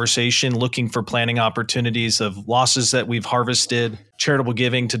that conversation, looking for planning opportunities of losses that we've harvested, charitable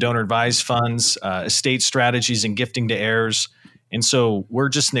giving to donor advised funds, estate strategies and gifting to heirs. And so we're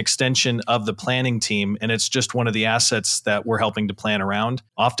just an extension of the planning team, and it's just one of the assets that we're helping to plan around.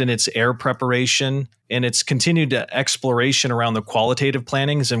 Often it's heir preparation, and it's continued exploration around the qualitative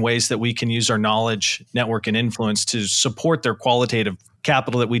plannings and ways that we can use our knowledge, network, and influence to support their qualitative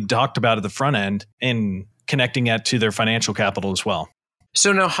capital that we talked about at the front end and connecting that to their financial capital as well.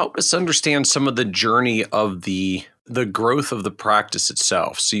 So now help us understand some of the journey of the growth of the practice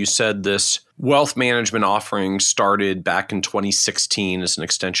itself. So you said this wealth management offering started back in 2016 as an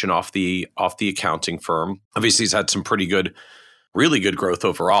extension off the accounting firm. Obviously, it's had some really good growth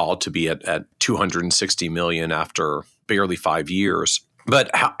overall to be at $260 million after barely 5 years. But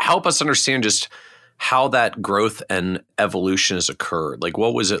help us understand just how that growth and evolution has occurred. Like,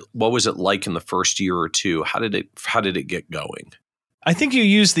 what was it like in the first year or two? How did it get going? I think you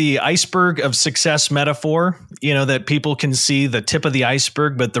use the iceberg of success metaphor, that people can see the tip of the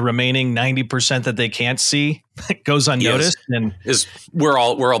iceberg, but the remaining 90% that they can't see goes unnoticed. Yes. And is where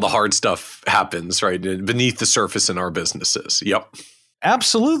all the hard stuff happens, right? Beneath the surface in our businesses. Yep.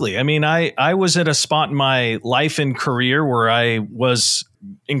 Absolutely. I mean, I was at a spot in my life and career where I was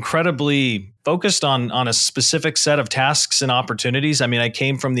incredibly focused on a specific set of tasks and opportunities. I mean, I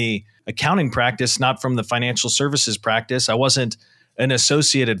came from the accounting practice, not from the financial services practice. I wasn't an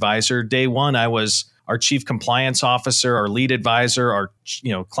associate advisor. Day one, I was our chief compliance officer, our lead advisor, our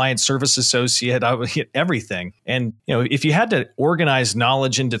client service associate. I would hit everything. And if you had to organize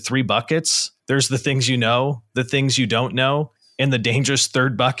knowledge into 3 buckets, there's the things you know, the things you don't know, and the dangerous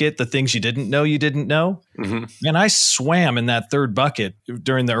third bucket, the things you didn't know. Mm-hmm. And I swam in that third bucket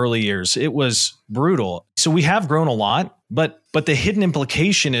during the early years. It was brutal. So we have grown a lot, but the hidden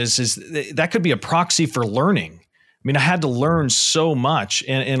implication is that could be a proxy for learning. I mean, I had to learn so much,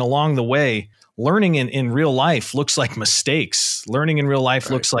 and along the way, learning in real life looks like mistakes. Learning in real life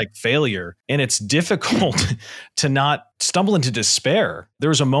looks like failure, and it's difficult to not stumble into despair. There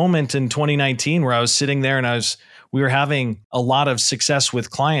was a moment in 2019 where I was sitting there and we were having a lot of success with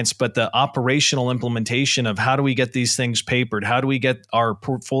clients, but the operational implementation of how do we get these things papered? How do we get our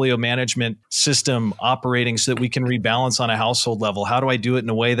portfolio management system operating so that we can rebalance on a household level? How do I do it in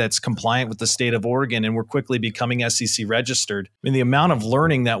a way that's compliant with the state of Oregon? And we're quickly becoming SEC registered. I mean, the amount of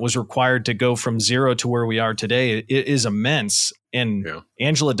learning that was required to go from zero to where we are today is immense. And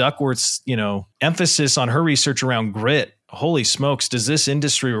Angela Duckworth's, emphasis on her research around grit. Holy smokes, does this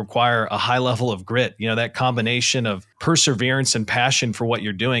industry require a high level of grit? That combination of perseverance and passion for what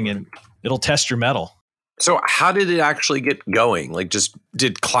you're doing, and it'll test your mettle. So how did it actually get going? Like, just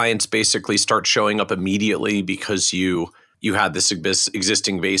did clients basically start showing up immediately because you you had this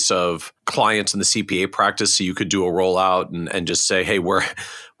existing base of clients in the CPA practice, so you could do a rollout and just say, hey, we're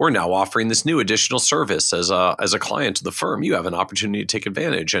now offering this new additional service as a client to the firm. You have an opportunity to take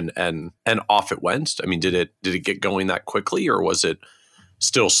advantage, and off it went. I mean, did it get going that quickly, or was it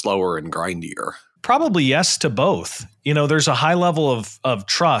still slower and grindier? Probably yes to both. There's a high level of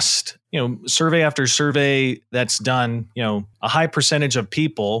trust. Survey after survey that's done, a high percentage of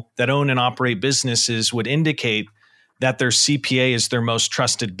people that own and operate businesses would indicate that their CPA is their most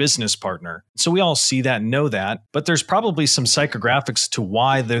trusted business partner. So we all see that and know that, but there's probably some psychographics to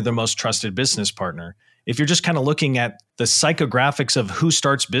why they're the most trusted business partner. If you're just kind of looking at the psychographics of who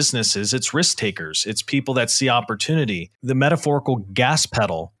starts businesses, it's risk takers. It's people that see opportunity, the metaphorical gas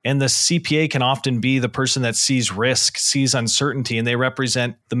pedal. And the CPA can often be the person that sees risk, sees uncertainty, and they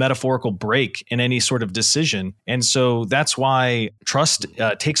represent the metaphorical brake in any sort of decision. And so that's why trust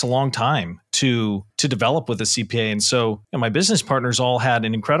takes a long time to develop with a CPA. And so my business partners all had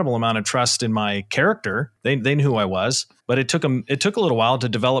an incredible amount of trust in my character. They knew who I was, but it took a little while to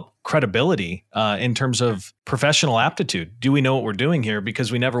develop credibility in terms of professional aptitude. Do we know what we're doing here?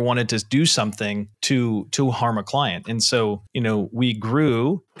 Because we never wanted to do something to harm a client. And so, we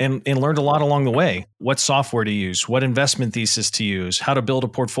grew and learned a lot along the way. What software to use, what investment thesis to use, how to build a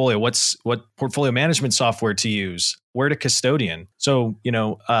portfolio, what portfolio management software to use, where to custodian. So,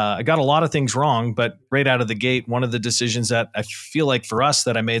 I got a lot of things wrong, but right out of the gate, one of the decisions that I feel like for us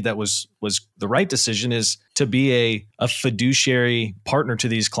that I made that was the right decision is to be a fiduciary partner to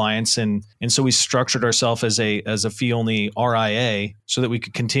these clients. And so we structured ourselves as a fee-only RIA so that we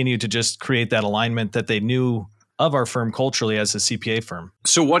could continue to just create that alignment that they knew of our firm culturally as a CPA firm.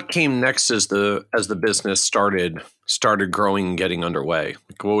 So what came next as the business started growing and getting underway?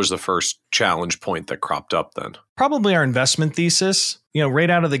 What was the first challenge point that cropped up then? Probably our investment thesis. Right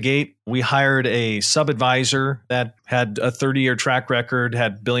out of the gate, we hired a sub-advisor that had a 30-year track record,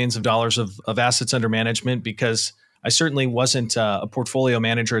 had billions of dollars of assets under management, because I certainly wasn't a portfolio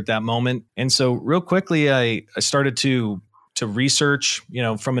manager at that moment. And so real quickly, I started to research,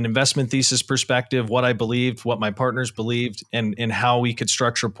 from an investment thesis perspective, what I believed, what my partners believed, and how we could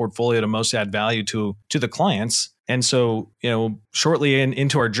structure a portfolio to most add value to the clients. And so, shortly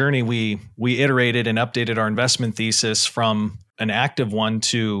into our journey, we iterated and updated our investment thesis from an active one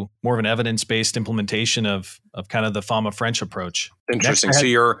to more of an evidence-based implementation of kind of the Fama French approach. Interesting.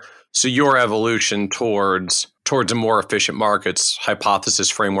 So your evolution towards a more efficient markets hypothesis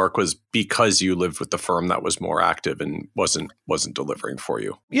framework was because you lived with the firm that was more active and wasn't delivering for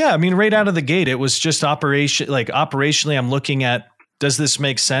you. Yeah, I mean, right out of the gate, it was just operationally, I'm looking at, does this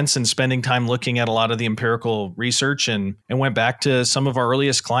make sense? And spending time looking at a lot of the empirical research and went back to some of our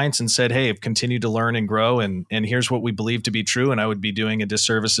earliest clients and said, hey, I've continued to learn and grow. And here's what we believe to be true. And I would be doing a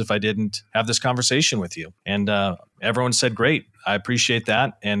disservice if I didn't have this conversation with you. And everyone said, great, I appreciate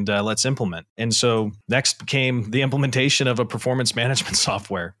that. And let's implement. And so next became the implementation of a performance management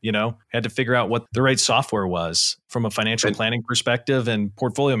software. Had to figure out what the right software was from a financial planning perspective and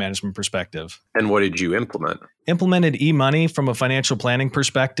portfolio management perspective. And what did you implement? Implemented eMoney from a financial planning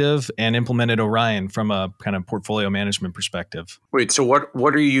perspective and implemented Orion from a kind of portfolio management perspective. Wait, so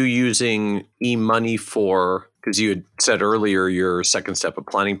what are you using eMoney for? Because you had said earlier your second step of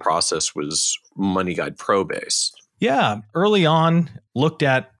planning process was MoneyGuide Pro based. Yeah, early on, looked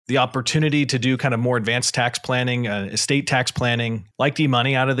at the opportunity to do kind of more advanced tax planning, estate tax planning, liked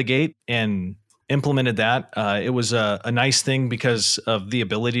eMoney out of the gate and implemented that. It was a nice thing because of the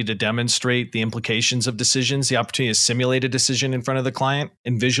ability to demonstrate the implications of decisions, the opportunity to simulate a decision in front of the client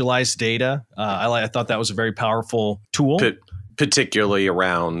and visualize data. I thought that was a very powerful tool. Particularly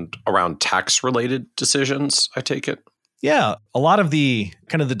around tax-related decisions, I take it? Yeah, a lot of the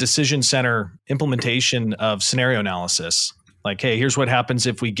kind of the decision center implementation of scenario analysis, like, hey, here's what happens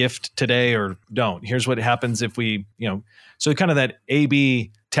if we gift today or don't. Here's what happens if we, so kind of that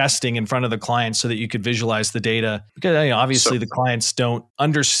A/B testing in front of the client so that you could visualize the data. Because obviously the clients don't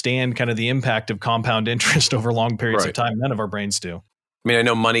understand kind of the impact of compound interest over long periods of time. None of our brains do. I mean, I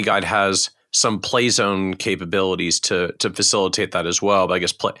know MoneyGuide has some PlayZone capabilities to facilitate that as well, but I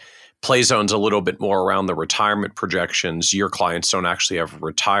guess PlayZone's a little bit more around the retirement projections. Your clients don't actually have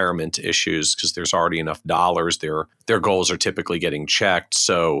retirement issues because there's already enough dollars. Their goals are typically getting checked.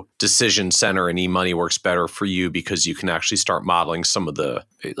 So Decision Center and eMoney works better for you because you can actually start modeling some of the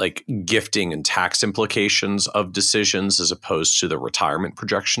like gifting and tax implications of decisions as opposed to the retirement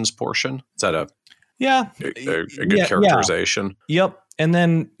projections portion. Is that a good characterization? Yeah. Yep. And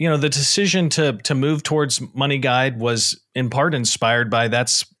then, the decision to move towards MoneyGuide was in part inspired by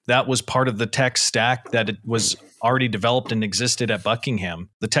that was part of the tech stack that it was already developed and existed at Buckingham.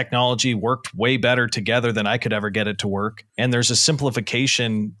 The technology worked way better together than I could ever get it to work. And there's a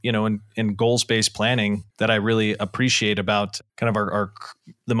simplification, in goals-based planning that I really appreciate about kind of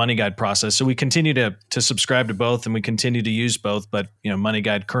the Money Guide process. So we continue to subscribe to both, and we continue to use both. But Money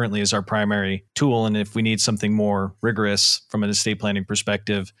Guide currently is our primary tool. And if we need something more rigorous from an estate planning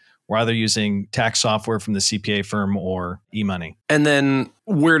perspective, we're either using tax software from the CPA firm or eMoney. And then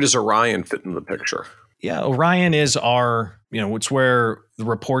where does Orion fit in the picture? Yeah, Orion is it's where the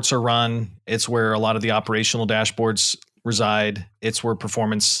reports are run. It's where a lot of the operational dashboards reside. It's where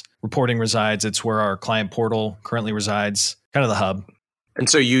performance reporting resides. It's where our client portal currently resides, kind of the hub. And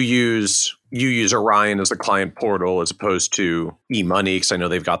so you use Orion as a client portal as opposed to eMoney, because I know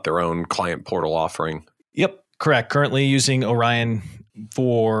they've got their own client portal offering. Yep, correct. Currently using Orion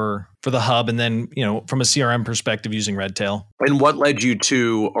for the hub, and then from a CRM perspective using Redtail. And what led you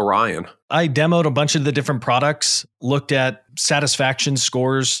to Orion? I demoed a bunch of the different products, looked at satisfaction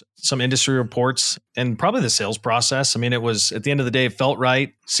scores, some industry reports, and probably the sales process. I mean, it was, at the end of the day, it felt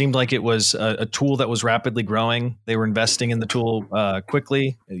right. Seemed like it was a tool that was rapidly growing. They were investing in the tool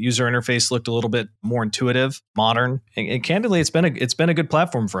quickly. The user interface looked a little bit more intuitive, modern, and candidly, it's been a good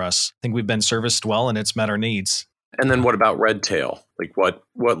platform for us. I think we've been serviced well, and it's met our needs. And then what about Redtail? Like what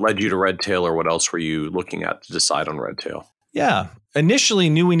led you to Redtail, or what else were you looking at to decide on Redtail? Yeah. Initially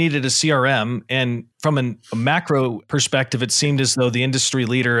knew we needed a CRM, and from a macro perspective, it seemed as though the industry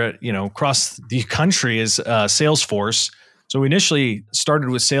leader, across the country is Salesforce. So we initially started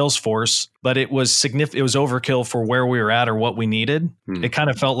with Salesforce, but it was it was overkill for where we were at or what we needed. It kind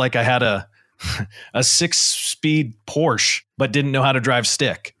of felt like I had a 6-speed Porsche, but didn't know how to drive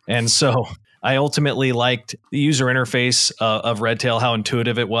stick. And so I ultimately liked the user interface of Redtail, how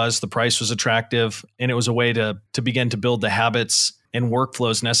intuitive it was. The price was attractive, and it was a way to begin to build the habits and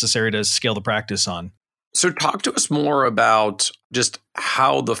workflows necessary to scale the practice on. So talk to us more about just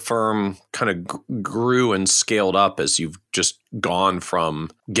how the firm kind of grew and scaled up as you've just gone from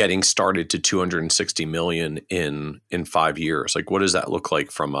getting started to $260 million in 5 years. Like, what does that look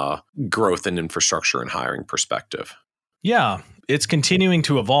like from a growth and infrastructure and hiring perspective? Yeah, it's continuing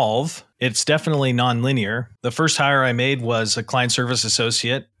to evolve. It's definitely nonlinear. The first hire I made was a client service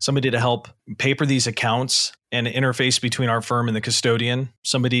associate, somebody to help paper these accounts and interface between our firm and the custodian,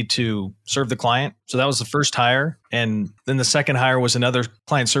 somebody to serve the client. So that was the first hire. And then the second hire was another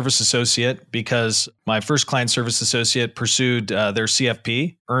client service associate, because my first client service associate pursued their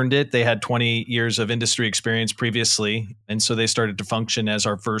CFP, earned it. They had 20 years of industry experience previously. And so they started to function as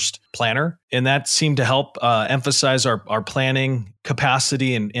our first planner. And that seemed to help emphasize our planning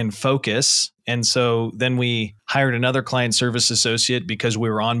capacity and focus. And so then we hired another client service associate because we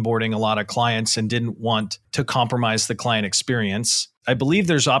were onboarding a lot of clients and didn't want to compromise the client experience. I believe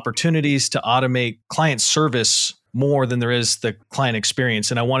there's opportunities to automate client service more than there is the client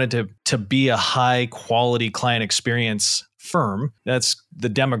experience. And I wanted to be a high quality client experience firm. That's the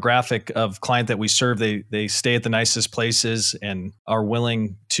demographic of client that we serve. They stay at the nicest places and are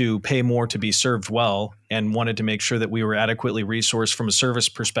willing to pay more to be served well, and wanted to make sure that we were adequately resourced from a service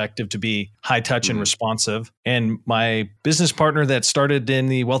perspective to be high touch and responsive. And my business partner that started in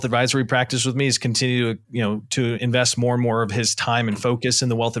the wealth advisory practice with me has continued to invest more and more of his time and focus in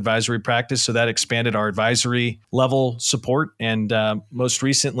the wealth advisory practice. So that expanded our advisory level support, and most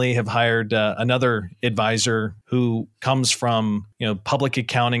recently have hired another advisor who comes from public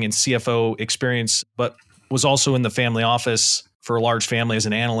accounting and CFO experience, but was also in the family office for a large family as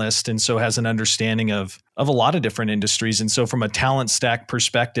an analyst, and so has an understanding of a lot of different industries. And so from a talent stack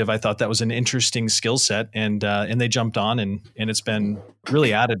perspective, I thought that was an interesting skill set, and they jumped on, and it's been really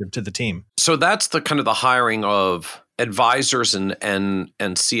additive to the team. So that's the kind of the hiring of advisors and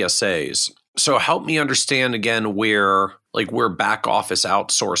CSAs. So help me understand again where back office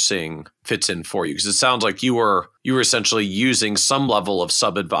outsourcing fits in for you, because it sounds like you were essentially using some level of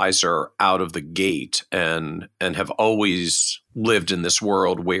sub-advisor out of the gate, and have always lived in this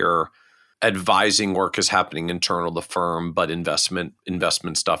world where advising work is happening internal to the firm, but investment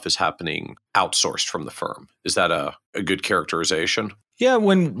stuff is happening outsourced from the firm. Is that a good characterization? Yeah,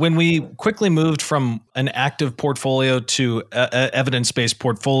 when we quickly moved from an active portfolio to a evidence-based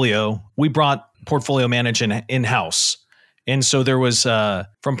portfolio, we brought portfolio management in-house. And so there was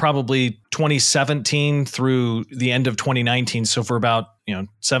from probably 2017 through the end of 2019. So for about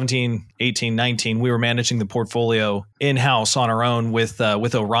 17, 18, 19, we were managing the portfolio in-house on our own with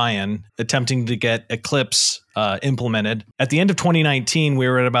Orion, attempting to get Eclipse implemented. At the end of 2019, we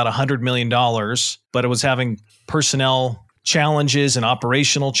were at about $100 million, but it was having personnel challenges and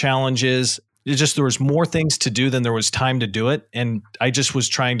operational challenges. There was more things to do than there was time to do it. And I just was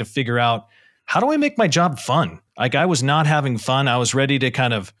trying to figure out, how do I make my job fun? Like I was not having fun. I was ready to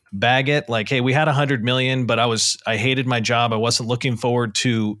kind of bag it. Like, hey, we had 100 million, but I hated my job. I wasn't looking forward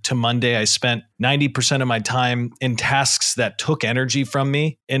to Monday. I spent 90% of my time in tasks that took energy from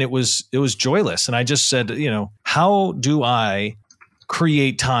me, and it was joyless. And I just said, how do I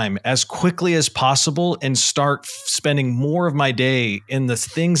create time as quickly as possible and start spending more of my day in the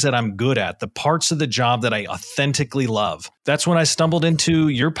things that I'm good at, the parts of the job that I authentically love. That's when I stumbled into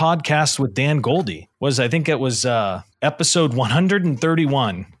your podcast with Dan Goldie. I think it was episode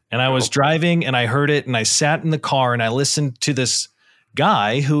 131. And I was driving and I heard it and I sat in the car and I listened to this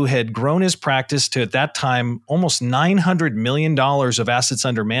guy who had grown his practice to, at that time, almost $900 million of assets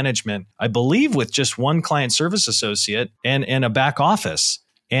under management, I believe with just one client service associate and a back office.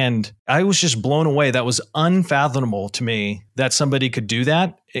 And I was just blown away. That was unfathomable to me that somebody could do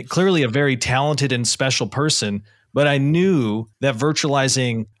that. Clearly a very talented and special person, but I knew that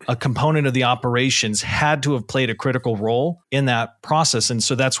virtualizing a component of the operations had to have played a critical role in that process. And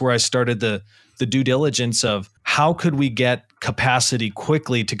so that's where I started the due diligence of how could we get capacity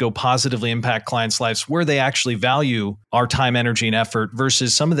quickly to go positively impact clients' lives where they actually value our time, energy, and effort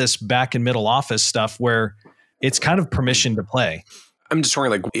versus some of this back and middle office stuff where it's kind of permission to play. I'm just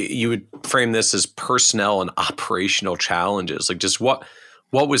wondering, like, you would frame this as personnel and operational challenges, like just what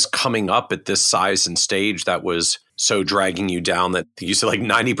was coming up at this size and stage that was so dragging you down that you said like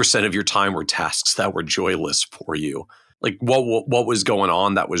 90% of your time were tasks that were joyless for you? Like what was going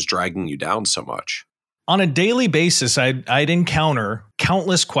on that was dragging you down so much? On a daily basis, I'd encounter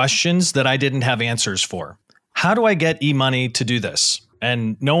countless questions that I didn't have answers for. How do I get e-money to do this?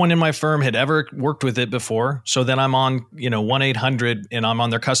 And no one in my firm had ever worked with it before. So then I'm on, 1-800 and I'm on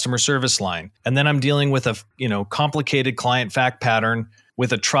their customer service line. And then I'm dealing with a, complicated client fact pattern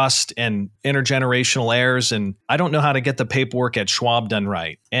with a trust and intergenerational heirs. And I don't know how to get the paperwork at Schwab done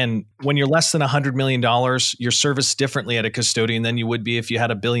right. And when you're less than $100 million, you're serviced differently at a custodian than you would be if you had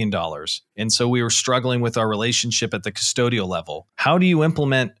 $1 billion. And so we were struggling with our relationship at the custodial level. How do you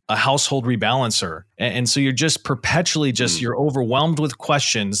implement a household rebalancer? And so you're just perpetually you're overwhelmed with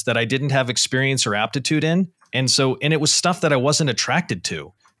questions that I didn't have experience or aptitude in. And it was stuff that I wasn't attracted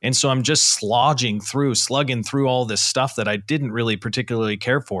to. And so I'm just slugging through all this stuff that I didn't really particularly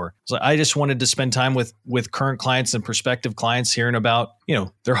care for. So I just wanted to spend time with current clients and prospective clients, hearing about,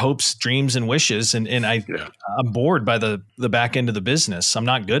 their hopes, dreams, and wishes. And I'm bored by the back end of the business. I'm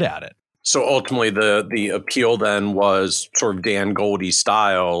not good at it. So ultimately the appeal then was sort of Dan Goldie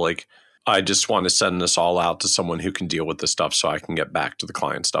style, like, I just want to send this all out to someone who can deal with this stuff so I can get back to the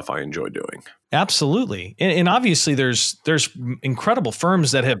client stuff I enjoy doing. Absolutely. And obviously there's incredible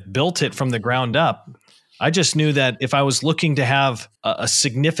firms that have built it from the ground up. I just knew that if I was looking to have a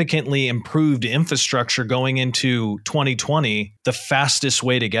significantly improved infrastructure going into 2020, the fastest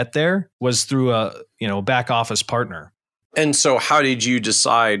way to get there was through a back office partner. And so how did you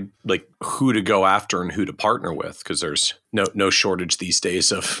decide like who to go after and who to partner with? Because there's no shortage these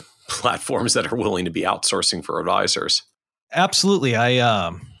days of platforms that are willing to be outsourcing for advisors. Absolutely.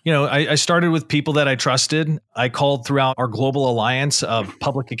 I started with people that I trusted. I called throughout our global alliance of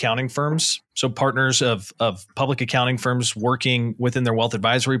public accounting firms. So partners of public accounting firms working within their wealth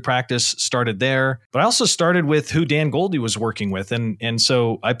advisory practice started there. But I also started with who Dan Goldie was working with. And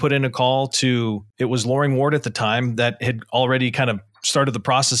so I put in a call to, it was Loring Ward at the time that had already kind of started the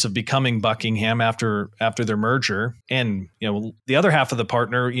process of becoming Buckingham after their merger. And, the other half of the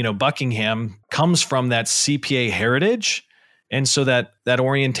partner, Buckingham comes from that CPA heritage. And so that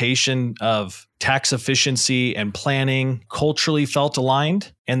orientation of tax efficiency and planning culturally felt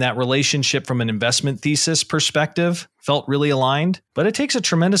aligned. And that relationship from an investment thesis perspective felt really aligned. But it takes a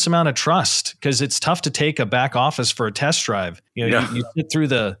tremendous amount of trust because it's tough to take a back office for a test drive. You sit through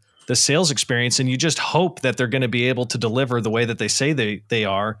the sales experience and you just hope that they're going to be able to deliver the way that they say they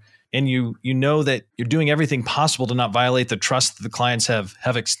are. And you know that you're doing everything possible to not violate the trust that the clients have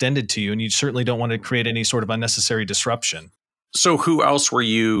extended to you. And you certainly don't want to create any sort of unnecessary disruption. So who else were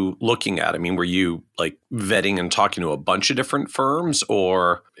you looking at? I mean, were you like vetting and talking to a bunch of different firms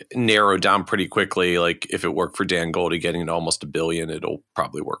or narrowed down pretty quickly? Like if it worked for Dan Goldie getting to almost $1 billion, it'll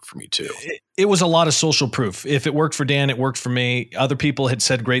probably work for me too. It was a lot of social proof. If it worked for Dan, it worked for me. Other people had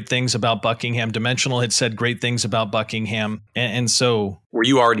said great things about Buckingham. Dimensional had said great things about Buckingham. And so... Were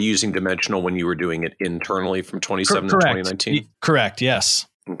you already using Dimensional when you were doing it internally from 2017 to 2019? Correct, yes.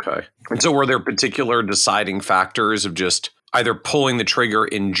 Okay. And so were there particular deciding factors of just either pulling the trigger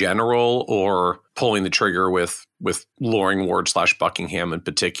in general or pulling the trigger with Loring Ward / Buckingham in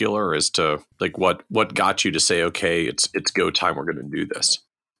particular as to like what got you to say, okay, it's go time, we're going to do this?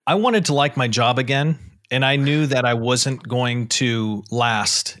 I wanted to like my job again. And I knew that I wasn't going to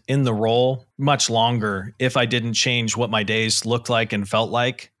last in the role much longer if I didn't change what my days looked like and felt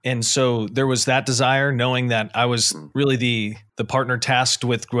like. And so there was that desire, knowing that I was really the partner tasked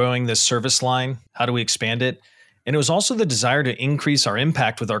with growing this service line. How do we expand it? And it was also the desire to increase our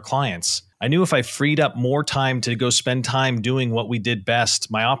impact with our clients. I knew if I freed up more time to go spend time doing what we did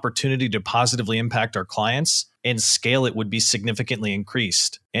best, my opportunity to positively impact our clients and scale it would be significantly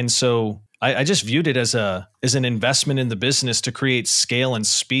increased. And so I just viewed it as an investment in the business to create scale and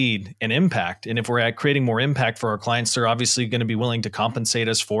speed and impact. And if we're at creating more impact for our clients, they're obviously going to be willing to compensate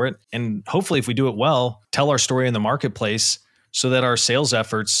us for it. And hopefully, if we do it well, tell our story in the marketplace so that our sales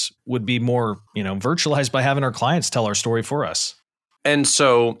efforts would be more, virtualized by having our clients tell our story for us. And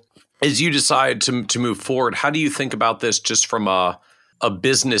so as you decide to move forward, how do you think about this just from a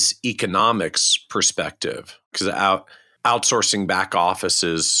business economics perspective? Because outsourcing back office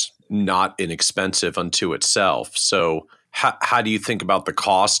is not inexpensive unto itself. So how do you think about the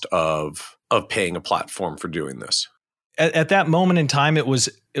cost of paying a platform for doing this? At that moment in time, it was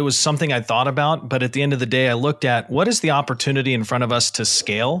something I thought about. But at the end of the day, I looked at what is the opportunity in front of us to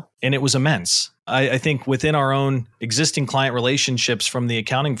scale? And it was immense. I think within our own existing client relationships from the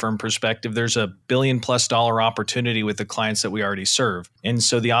accounting firm perspective, there's $1 billion+ opportunity with the clients that we already serve. And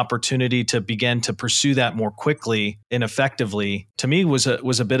so the opportunity to begin to pursue that more quickly and effectively, to me, was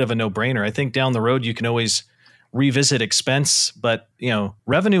a bit of a no-brainer. I think down the road, you can always revisit expense, but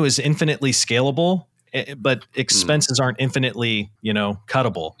revenue is infinitely scalable, but expenses aren't infinitely,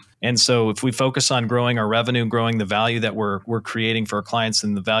 cuttable. And so if we focus on growing our revenue, growing the value that we're creating for our clients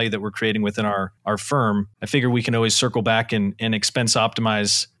and the value that we're creating within our firm, I figure we can always circle back and expense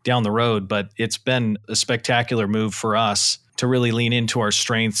optimize down the road. But it's been a spectacular move for us to really lean into our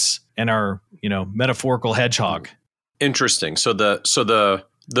strengths and our, metaphorical hedgehog. Interesting. So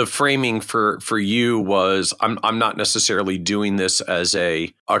the framing for you was I'm not necessarily doing this as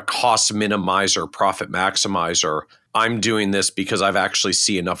a cost minimizer, profit maximizer. I'm doing this because I've actually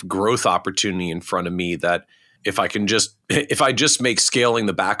see enough growth opportunity in front of me that if I just make scaling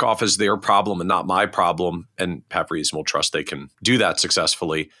the back office their problem and not my problem, and have reasonable trust they can do that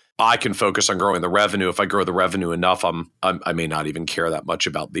successfully, I can focus on growing the revenue. If I grow the revenue enough, I may not even care that much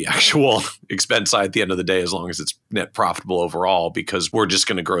about the actual expense side at the end of the day, as long as it's net profitable overall, because we're just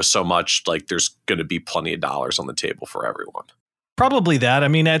going to grow so much, like there's going to be plenty of dollars on the table for everyone. Probably that. I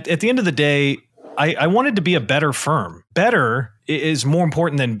mean, at the end of the day, I wanted to be a better firm. Better is more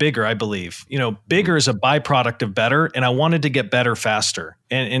important than bigger, I believe. Bigger is a byproduct of better, and I wanted to get better faster.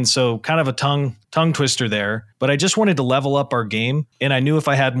 And so kind of a tongue twister there, but I just wanted to level up our game, and I knew if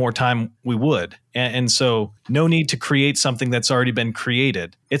I had more time, we would. And so no need to create something that's already been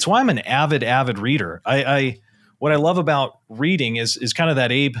created. It's why I'm an avid reader. What I love about reading is kind of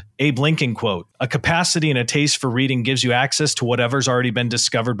that Abe Lincoln quote: "A capacity and a taste for reading gives you access to whatever's already been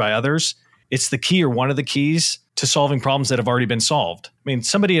discovered by others. It's the key or one of the keys to solving problems that have already been solved." I mean,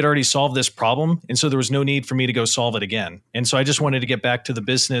 somebody had already solved this problem, and so there was no need for me to go solve it again. And so I just wanted to get back to the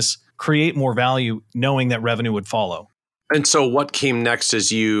business, create more value, knowing that revenue would follow. And so what came next as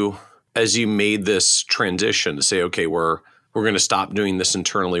you made this transition to say, okay, we're going to stop doing this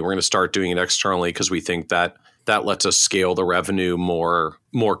internally. We're going to start doing it externally because we think that lets us scale the revenue more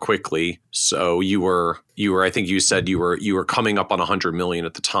quickly. So you were, I think you said you were coming up on 100 million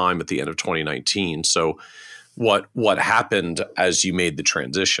at the time at the end of 2019. So what happened as you made the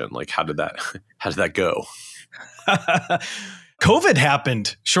transition? Like, how did that go? COVID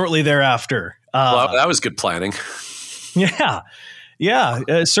happened shortly thereafter. Well, that was good planning. Yeah.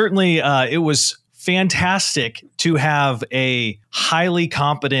 Certainly, it was fantastic to have a highly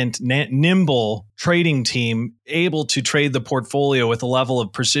competent, nimble trading team able to trade the portfolio with a level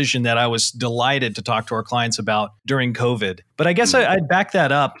of precision that I was delighted to talk to our clients about during COVID. But I guess I'd back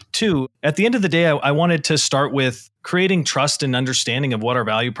that up too. At the end of the day, I wanted to start with creating trust and understanding of what our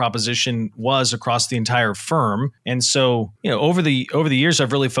value proposition was across the entire firm. And so, over the years,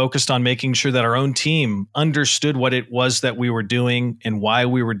 I've really focused on making sure that our own team understood what it was that we were doing and why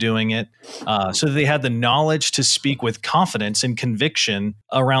we were doing it, so that they had the knowledge to speak with confidence and conviction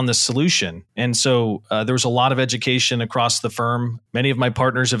around the solution. And so there was a lot of education across the firm. Many of my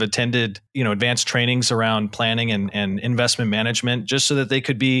partners have attended, advanced trainings around planning and investment management, just so that they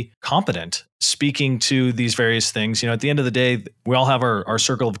could be competent speaking to these various things. At the end of the day, we all have our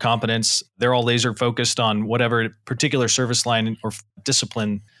circle of competence. They're all laser focused on whatever particular service line or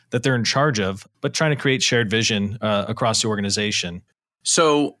discipline that they're in charge of, but trying to create shared vision across the organization.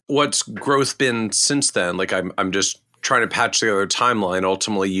 So what's growth been since then? Like I'm just trying to patch together a timeline.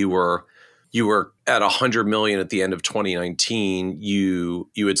 Ultimately, you were you were at 100 million at the end of 2019. You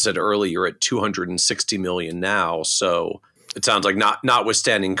had said earlier you're at 260 million now. So it sounds like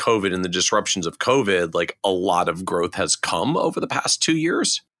notwithstanding COVID and the disruptions of COVID, like a lot of growth has come over the past 2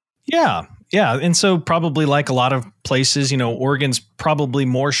 years. Yeah. And so probably like a lot of places, Oregon's probably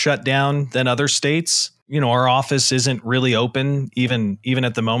more shut down than other states. Our office isn't really open even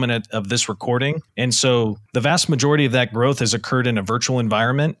at the moment of this recording. And so the vast majority of that growth has occurred in a virtual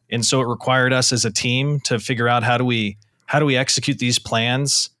environment. And so it required us as a team to figure out how do we execute these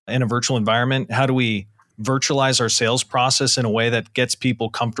plans in a virtual environment? How do we virtualize our sales process in a way that gets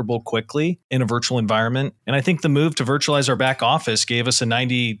people comfortable quickly in a virtual environment? And I think the move to virtualize our back office gave us a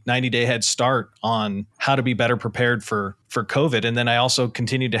 90-day head start on how to be better prepared for COVID. And then I also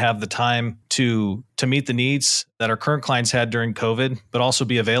continued to have the time to meet the needs that our current clients had during COVID, but also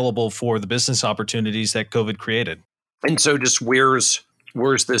be available for the business opportunities that COVID created. And so just where's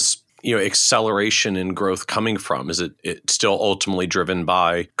this acceleration in growth coming from? Is it still ultimately driven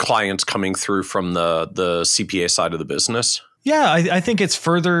by clients coming through from the CPA side of the business? Yeah, I think it's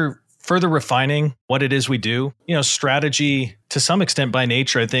further refining what it is we do. Strategy to some extent by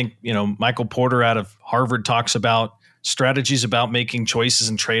nature. I think, Michael Porter out of Harvard talks about strategies about making choices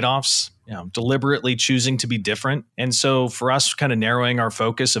and trade-offs, deliberately choosing to be different. And so for us, kind of narrowing our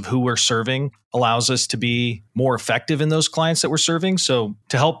focus of who we're serving allows us to be more effective in those clients that we're serving. So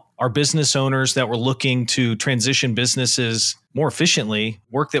to help our business owners that were looking to transition businesses more efficiently,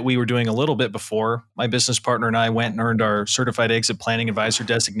 work that we were doing a little bit before, my business partner and I went and earned our Certified Exit Planning Advisor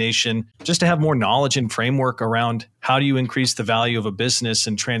designation just to have more knowledge and framework around how do you increase the value of a business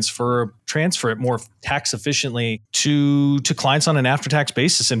and transfer it more tax efficiently to clients on an after-tax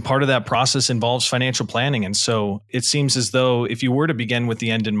basis. And part of that process involves financial planning. And so it seems as though if you were to begin with the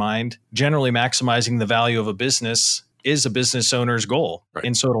end in mind, generally maximizing the value of a business is a business owner's goal. Right.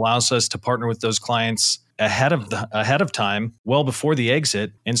 And so it allows us to partner with those clients ahead of time, well before the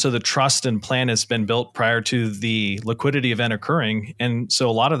exit. And so the trust and plan has been built prior to the liquidity event occurring. And so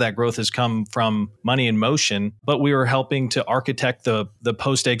a lot of that growth has come from money in motion, but we were helping to architect the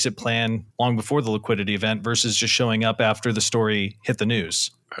post-exit plan long before the liquidity event versus just showing up after the story hit the news.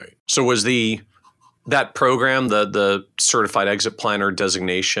 Right. So was that program, the Certified Exit Planner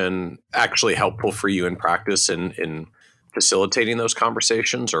designation, actually helpful for you in practice in facilitating those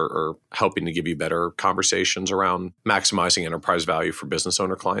conversations or helping to give you better conversations around maximizing enterprise value for business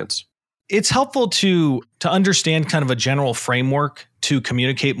owner clients? It's helpful to understand kind of a general framework to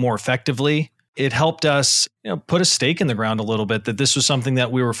communicate more effectively. It helped us put a stake in the ground a little bit that this was something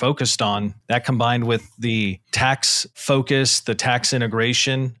that we were focused on. That combined with the tax focus, the tax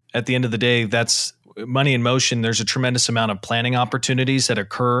integration. At the end of the day, that's money in motion. There's a tremendous amount of planning opportunities that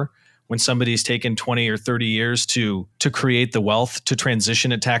occur when somebody's taken 20 or 30 years to create the wealth to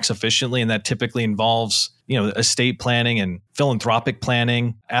transition it tax efficiently. And that typically involves, estate planning and philanthropic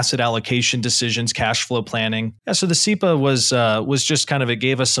planning, asset allocation decisions, cash flow planning. Yeah, so the SEPA was just kind of, it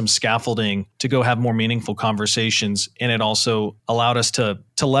gave us some scaffolding to go have more meaningful conversations. And it also allowed us to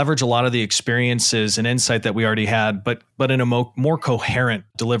leverage a lot of the experiences and insight that we already had, but in a more coherent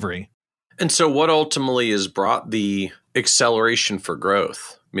delivery. And so what ultimately has brought the acceleration for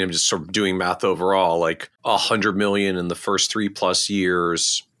growth? I mean, I'm just sort of doing math overall, like 100 million in the first 3+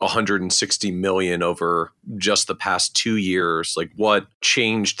 years, 160 million over just the past 2 years. Like what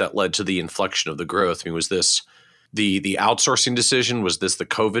changed that led to the inflection of the growth? I mean, was this the outsourcing decision? Was this the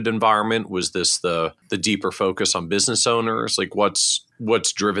COVID environment? Was this the deeper focus on business owners? Like what's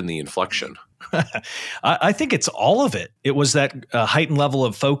driven the inflection? I think it's all of it. It was that heightened level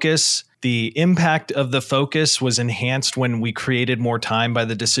of focus. The impact of the focus was enhanced when we created more time by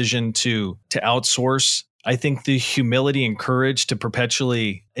the decision to outsource. I think the humility and courage to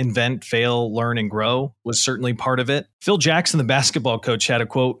perpetually invent, fail, learn, and grow was certainly part of it. Phil Jackson, the basketball coach, had a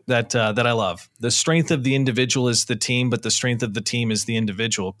quote that I love. The strength of the individual is the team, but the strength of the team is the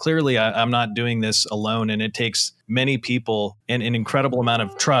individual. Clearly, I'm not doing this alone, and it takes many people and an incredible amount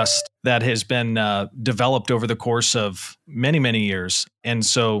of trust that has been developed over the course of many, many years. And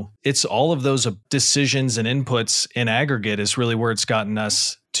so it's all of those decisions and inputs in aggregate is really where it's gotten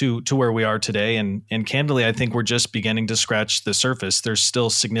us to where we are today. And candidly, I think we're just beginning to scratch the surface. There's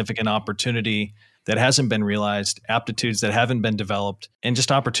still significant opportunity that hasn't been realized, aptitudes that haven't been developed, and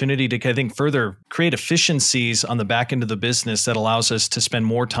just opportunity to, I think, further create efficiencies on the back end of the business that allows us to spend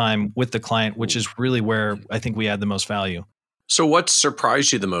more time with the client, which is really where I think we add the most value. So what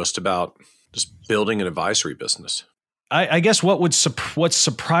surprised you the most about just building an advisory business? I guess what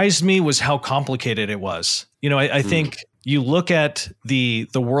surprised me was how complicated it was. I think you look at the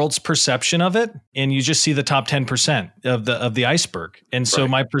world's perception of it, and you just see the top 10% of the iceberg. And so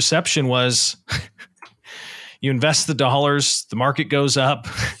my perception was, you invest the dollars, the market goes up,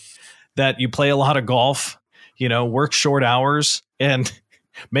 that you play a lot of golf, work short hours, and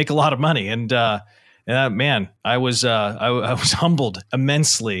make a lot of money. And man, I was humbled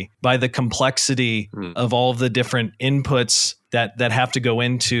immensely by the complexity of all of the different inputs that have to go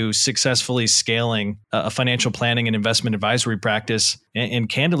into successfully scaling a financial planning and investment advisory practice, and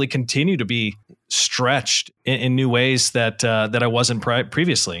candidly continue to be stretched in new ways that I wasn't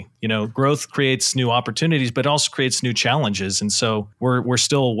previously. Growth creates new opportunities, but also creates new challenges, and so we're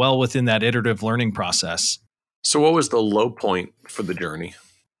still well within that iterative learning process. So, what was the low point for the journey?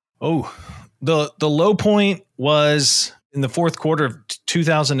 Oh, the low point was in the fourth quarter of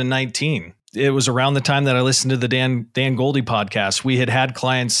 2019. It was around the time that I listened to the Dan Goldie podcast. We had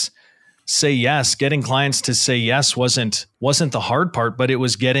clients say yes. Getting clients to say yes wasn't the hard part, but it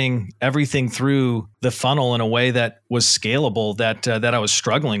was getting everything through the funnel in a way that was scalable that I was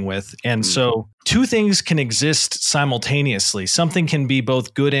struggling with. And so two things can exist simultaneously. Something can be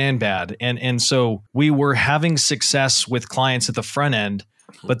both good and bad. And so we were having success with clients at the front end,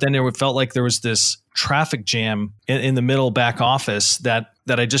 but then it felt like there was this traffic jam in the middle back office that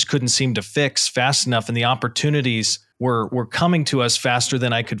I just couldn't seem to fix fast enough. And the opportunities were coming to us faster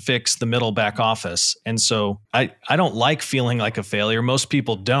than I could fix the middle back office. And so I don't like feeling like a failure. Most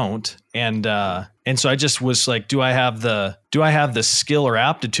people don't. And so I just was like, do I have the skill or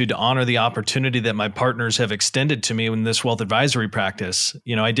aptitude to honor the opportunity that my partners have extended to me in this wealth advisory practice?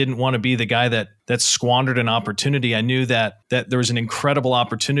 I didn't want to be the guy that squandered an opportunity. I knew that there was an incredible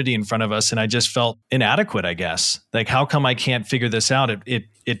opportunity in front of us, and I just felt inadequate, I guess. Like, how come I can't figure this out? It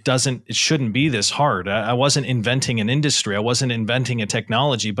shouldn't be this hard. I wasn't inventing an industry. I wasn't inventing a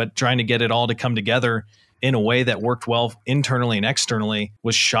technology, but trying to get it all to come together in a way that worked well internally and externally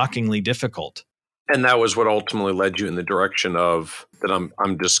was shockingly difficult. And that was what ultimately led you in the direction of that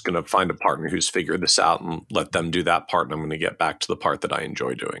I'm just going to find a partner who's figured this out and let them do that part, and I'm going to get back to the part that I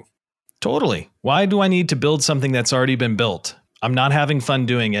enjoy doing. Totally. Why do I need to build something that's already been built? I'm not having fun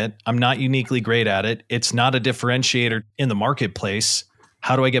doing it. I'm not uniquely great at it. It's not a differentiator in the marketplace.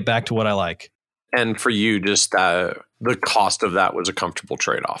 How do I get back to what I like? And for you, just the cost of that was a comfortable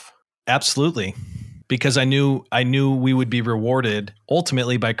trade-off. Absolutely. Because I knew we would be rewarded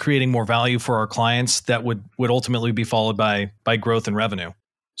ultimately by creating more value for our clients that would ultimately be followed by growth and revenue.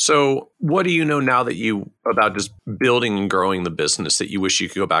 So what do you know now about just building and growing the business that you wish you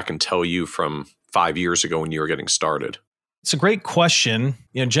could go back and tell you from 5 years ago when you were getting started? It's a great question.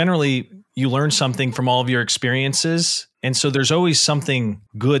 Generally, you learn something from all of your experiences. And so there's always something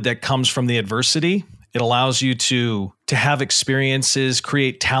good that comes from the adversity. It allows you to have experiences,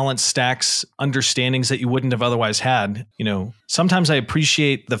 create talent stacks, understandings that you wouldn't have otherwise had. Sometimes I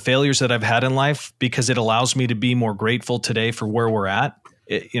appreciate the failures that I've had in life because it allows me to be more grateful today for where we're at.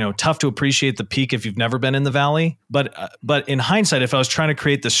 Tough to appreciate the peak if you've never been in the valley. But in hindsight, if I was trying to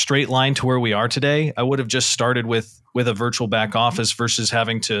create the straight line to where we are today, I would have just started with a virtual back office versus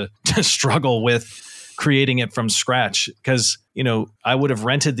having to struggle with creating it from scratch, because I would have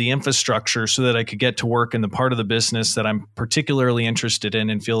rented the infrastructure so that I could get to work in the part of the business that I'm particularly interested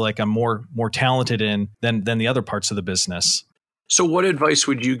in and feel like I'm more talented in than the other parts of the business. So what advice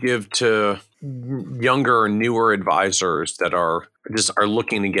would you give to younger or newer advisors that are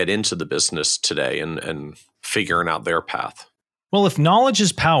looking to get into the business today and figuring out their path? Well, if knowledge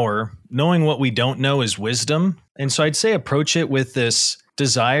is power, knowing what we don't know is wisdom. And so I'd say approach it with this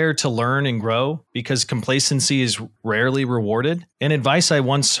desire to learn and grow, because complacency is rarely rewarded. And advice I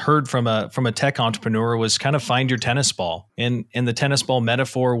once heard from a tech entrepreneur was kind of find your tennis ball. And the tennis ball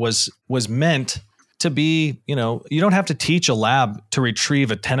metaphor was meant to be, you don't have to teach a lab to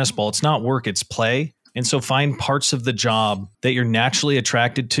retrieve a tennis ball. It's not work, it's play. And so find parts of the job that you're naturally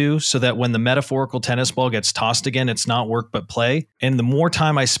attracted to so that when the metaphorical tennis ball gets tossed again, it's not work but play. And the more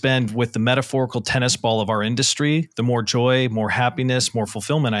time I spend with the metaphorical tennis ball of our industry, the more joy, more happiness, more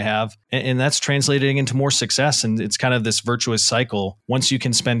fulfillment I have. And that's translating into more success. And it's kind of this virtuous cycle once you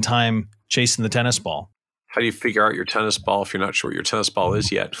can spend time chasing the tennis ball. How do you figure out your tennis ball if you're not sure what your tennis ball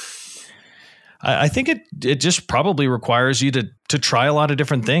is yet? I think it just probably requires you to try a lot of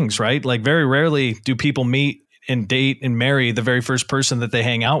different things, right? Like very rarely do people meet and date and marry the very first person that they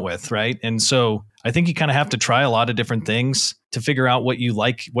hang out with, right? And so I think you kind of have to try a lot of different things to figure out what you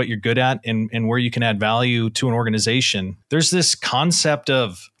like, what you're good at, and where you can add value to an organization. There's this concept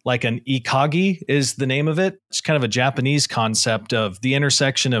of like an ikagi is the name of it. It's kind of a Japanese concept of the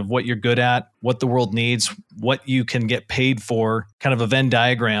intersection of what you're good at, what the world needs, what you can get paid for, kind of a Venn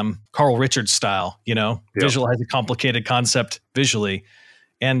diagram, Carl Richards style, visualize a complicated concept visually.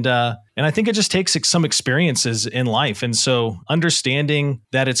 And I think it just takes some experiences in life. And so understanding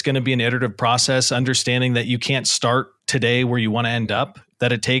that it's going to be an iterative process, understanding that you can't start today where you want to end up,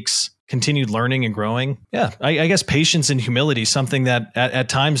 that it takes continued learning and growing. Yeah, I guess patience and humility, something that at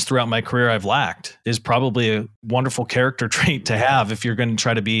times throughout my career I've lacked, is probably a wonderful character trait to have if you're going to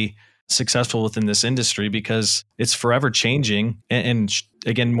try to be successful within this industry, because it's forever changing and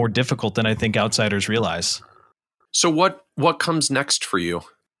again, more difficult than I think outsiders realize. So what comes next for you?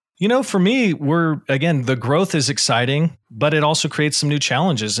 For me, the growth is exciting, but it also creates some new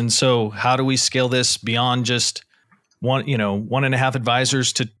challenges. And so how do we scale this beyond just 1.5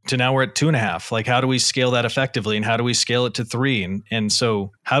 advisors to now we're at 2.5? Like, how do we scale that effectively? And how do we scale it to 3? And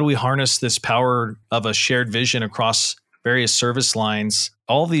so how do we harness this power of a shared vision across various service lines?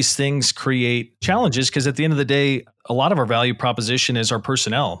 All these things create challenges because at the end of the day, a lot of our value proposition is our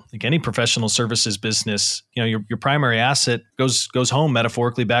personnel. Like any professional services business, your primary asset goes home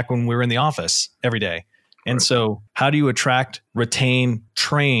metaphorically back when we were in the office every day. And so how do you attract, retain,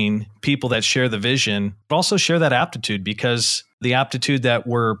 train people that share the vision, but also share that aptitude? Because the aptitude that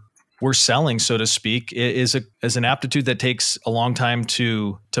we're selling, so to speak, is an aptitude that takes a long time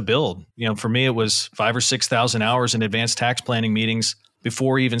to build. For me, it was 5,000 or 6,000 hours in advanced tax planning meetings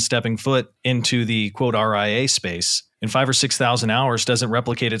before even stepping foot into the quote RIA space. And 5,000 or 6,000 hours doesn't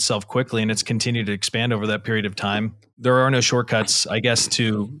replicate itself quickly, and it's continued to expand over that period of time. There are no shortcuts, I guess,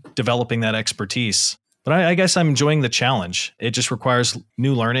 to developing that expertise. But I guess I'm enjoying the challenge. It just requires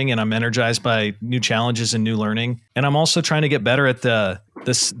new learning, and I'm energized by new challenges and new learning. And I'm also trying to get better at the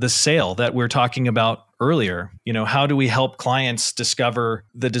sale that we were talking about earlier. How do we help clients discover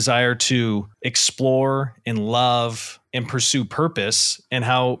the desire to explore and love and pursue purpose? And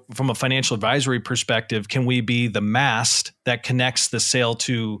how, from a financial advisory perspective, can we be the mast that connects the sale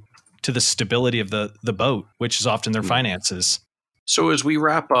to the stability of the boat, which is often their finances? So as we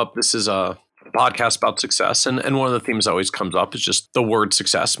wrap up, this is a podcast about success. And one of the themes that always comes up is just the word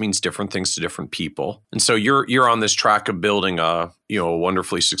success means different things to different people. And so you're on this track of building a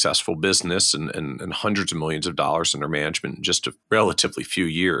wonderfully successful business and hundreds of millions of dollars under management in just a relatively few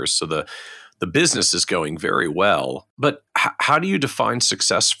years. So the business is going very well. But how do you define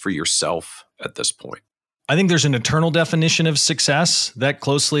success for yourself at this point? I think there's an eternal definition of success that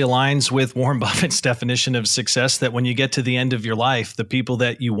closely aligns with Warren Buffett's definition of success, that when you get to the end of your life, the people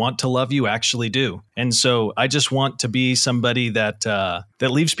that you want to love you actually do. And so I just want to be somebody that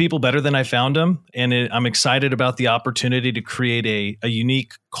leaves people better than I found them. And I'm excited about the opportunity to create a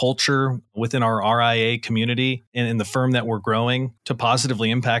unique culture within our RIA community and in the firm that we're growing to positively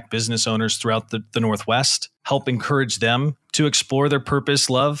impact business owners throughout the Northwest, help encourage them to explore their purpose,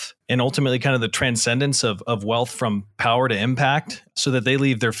 love, and ultimately kind of the transcendence of wealth from power to impact so that they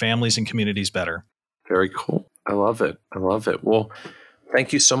leave their families and communities better. Very cool. I love it. Well,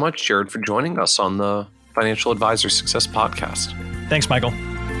 thank you so much, Jared, for joining us on the Financial Advisor Success Podcast. Thanks, Michael.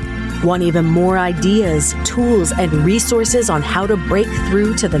 Want even more ideas, tools, and resources on how to break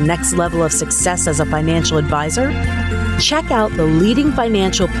through to the next level of success as a financial advisor? Check out the leading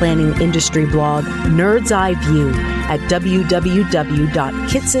financial planning industry blog, Nerd's Eye View, at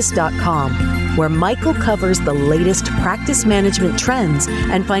www.kitces.com, where Michael covers the latest practice management trends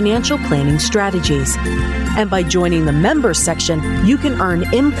and financial planning strategies. And by joining the members section, you can earn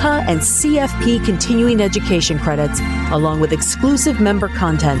IMCA and CFP continuing education credits, along with exclusive member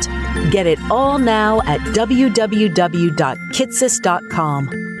content. Get it all now at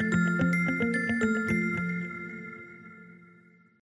www.kitces.com.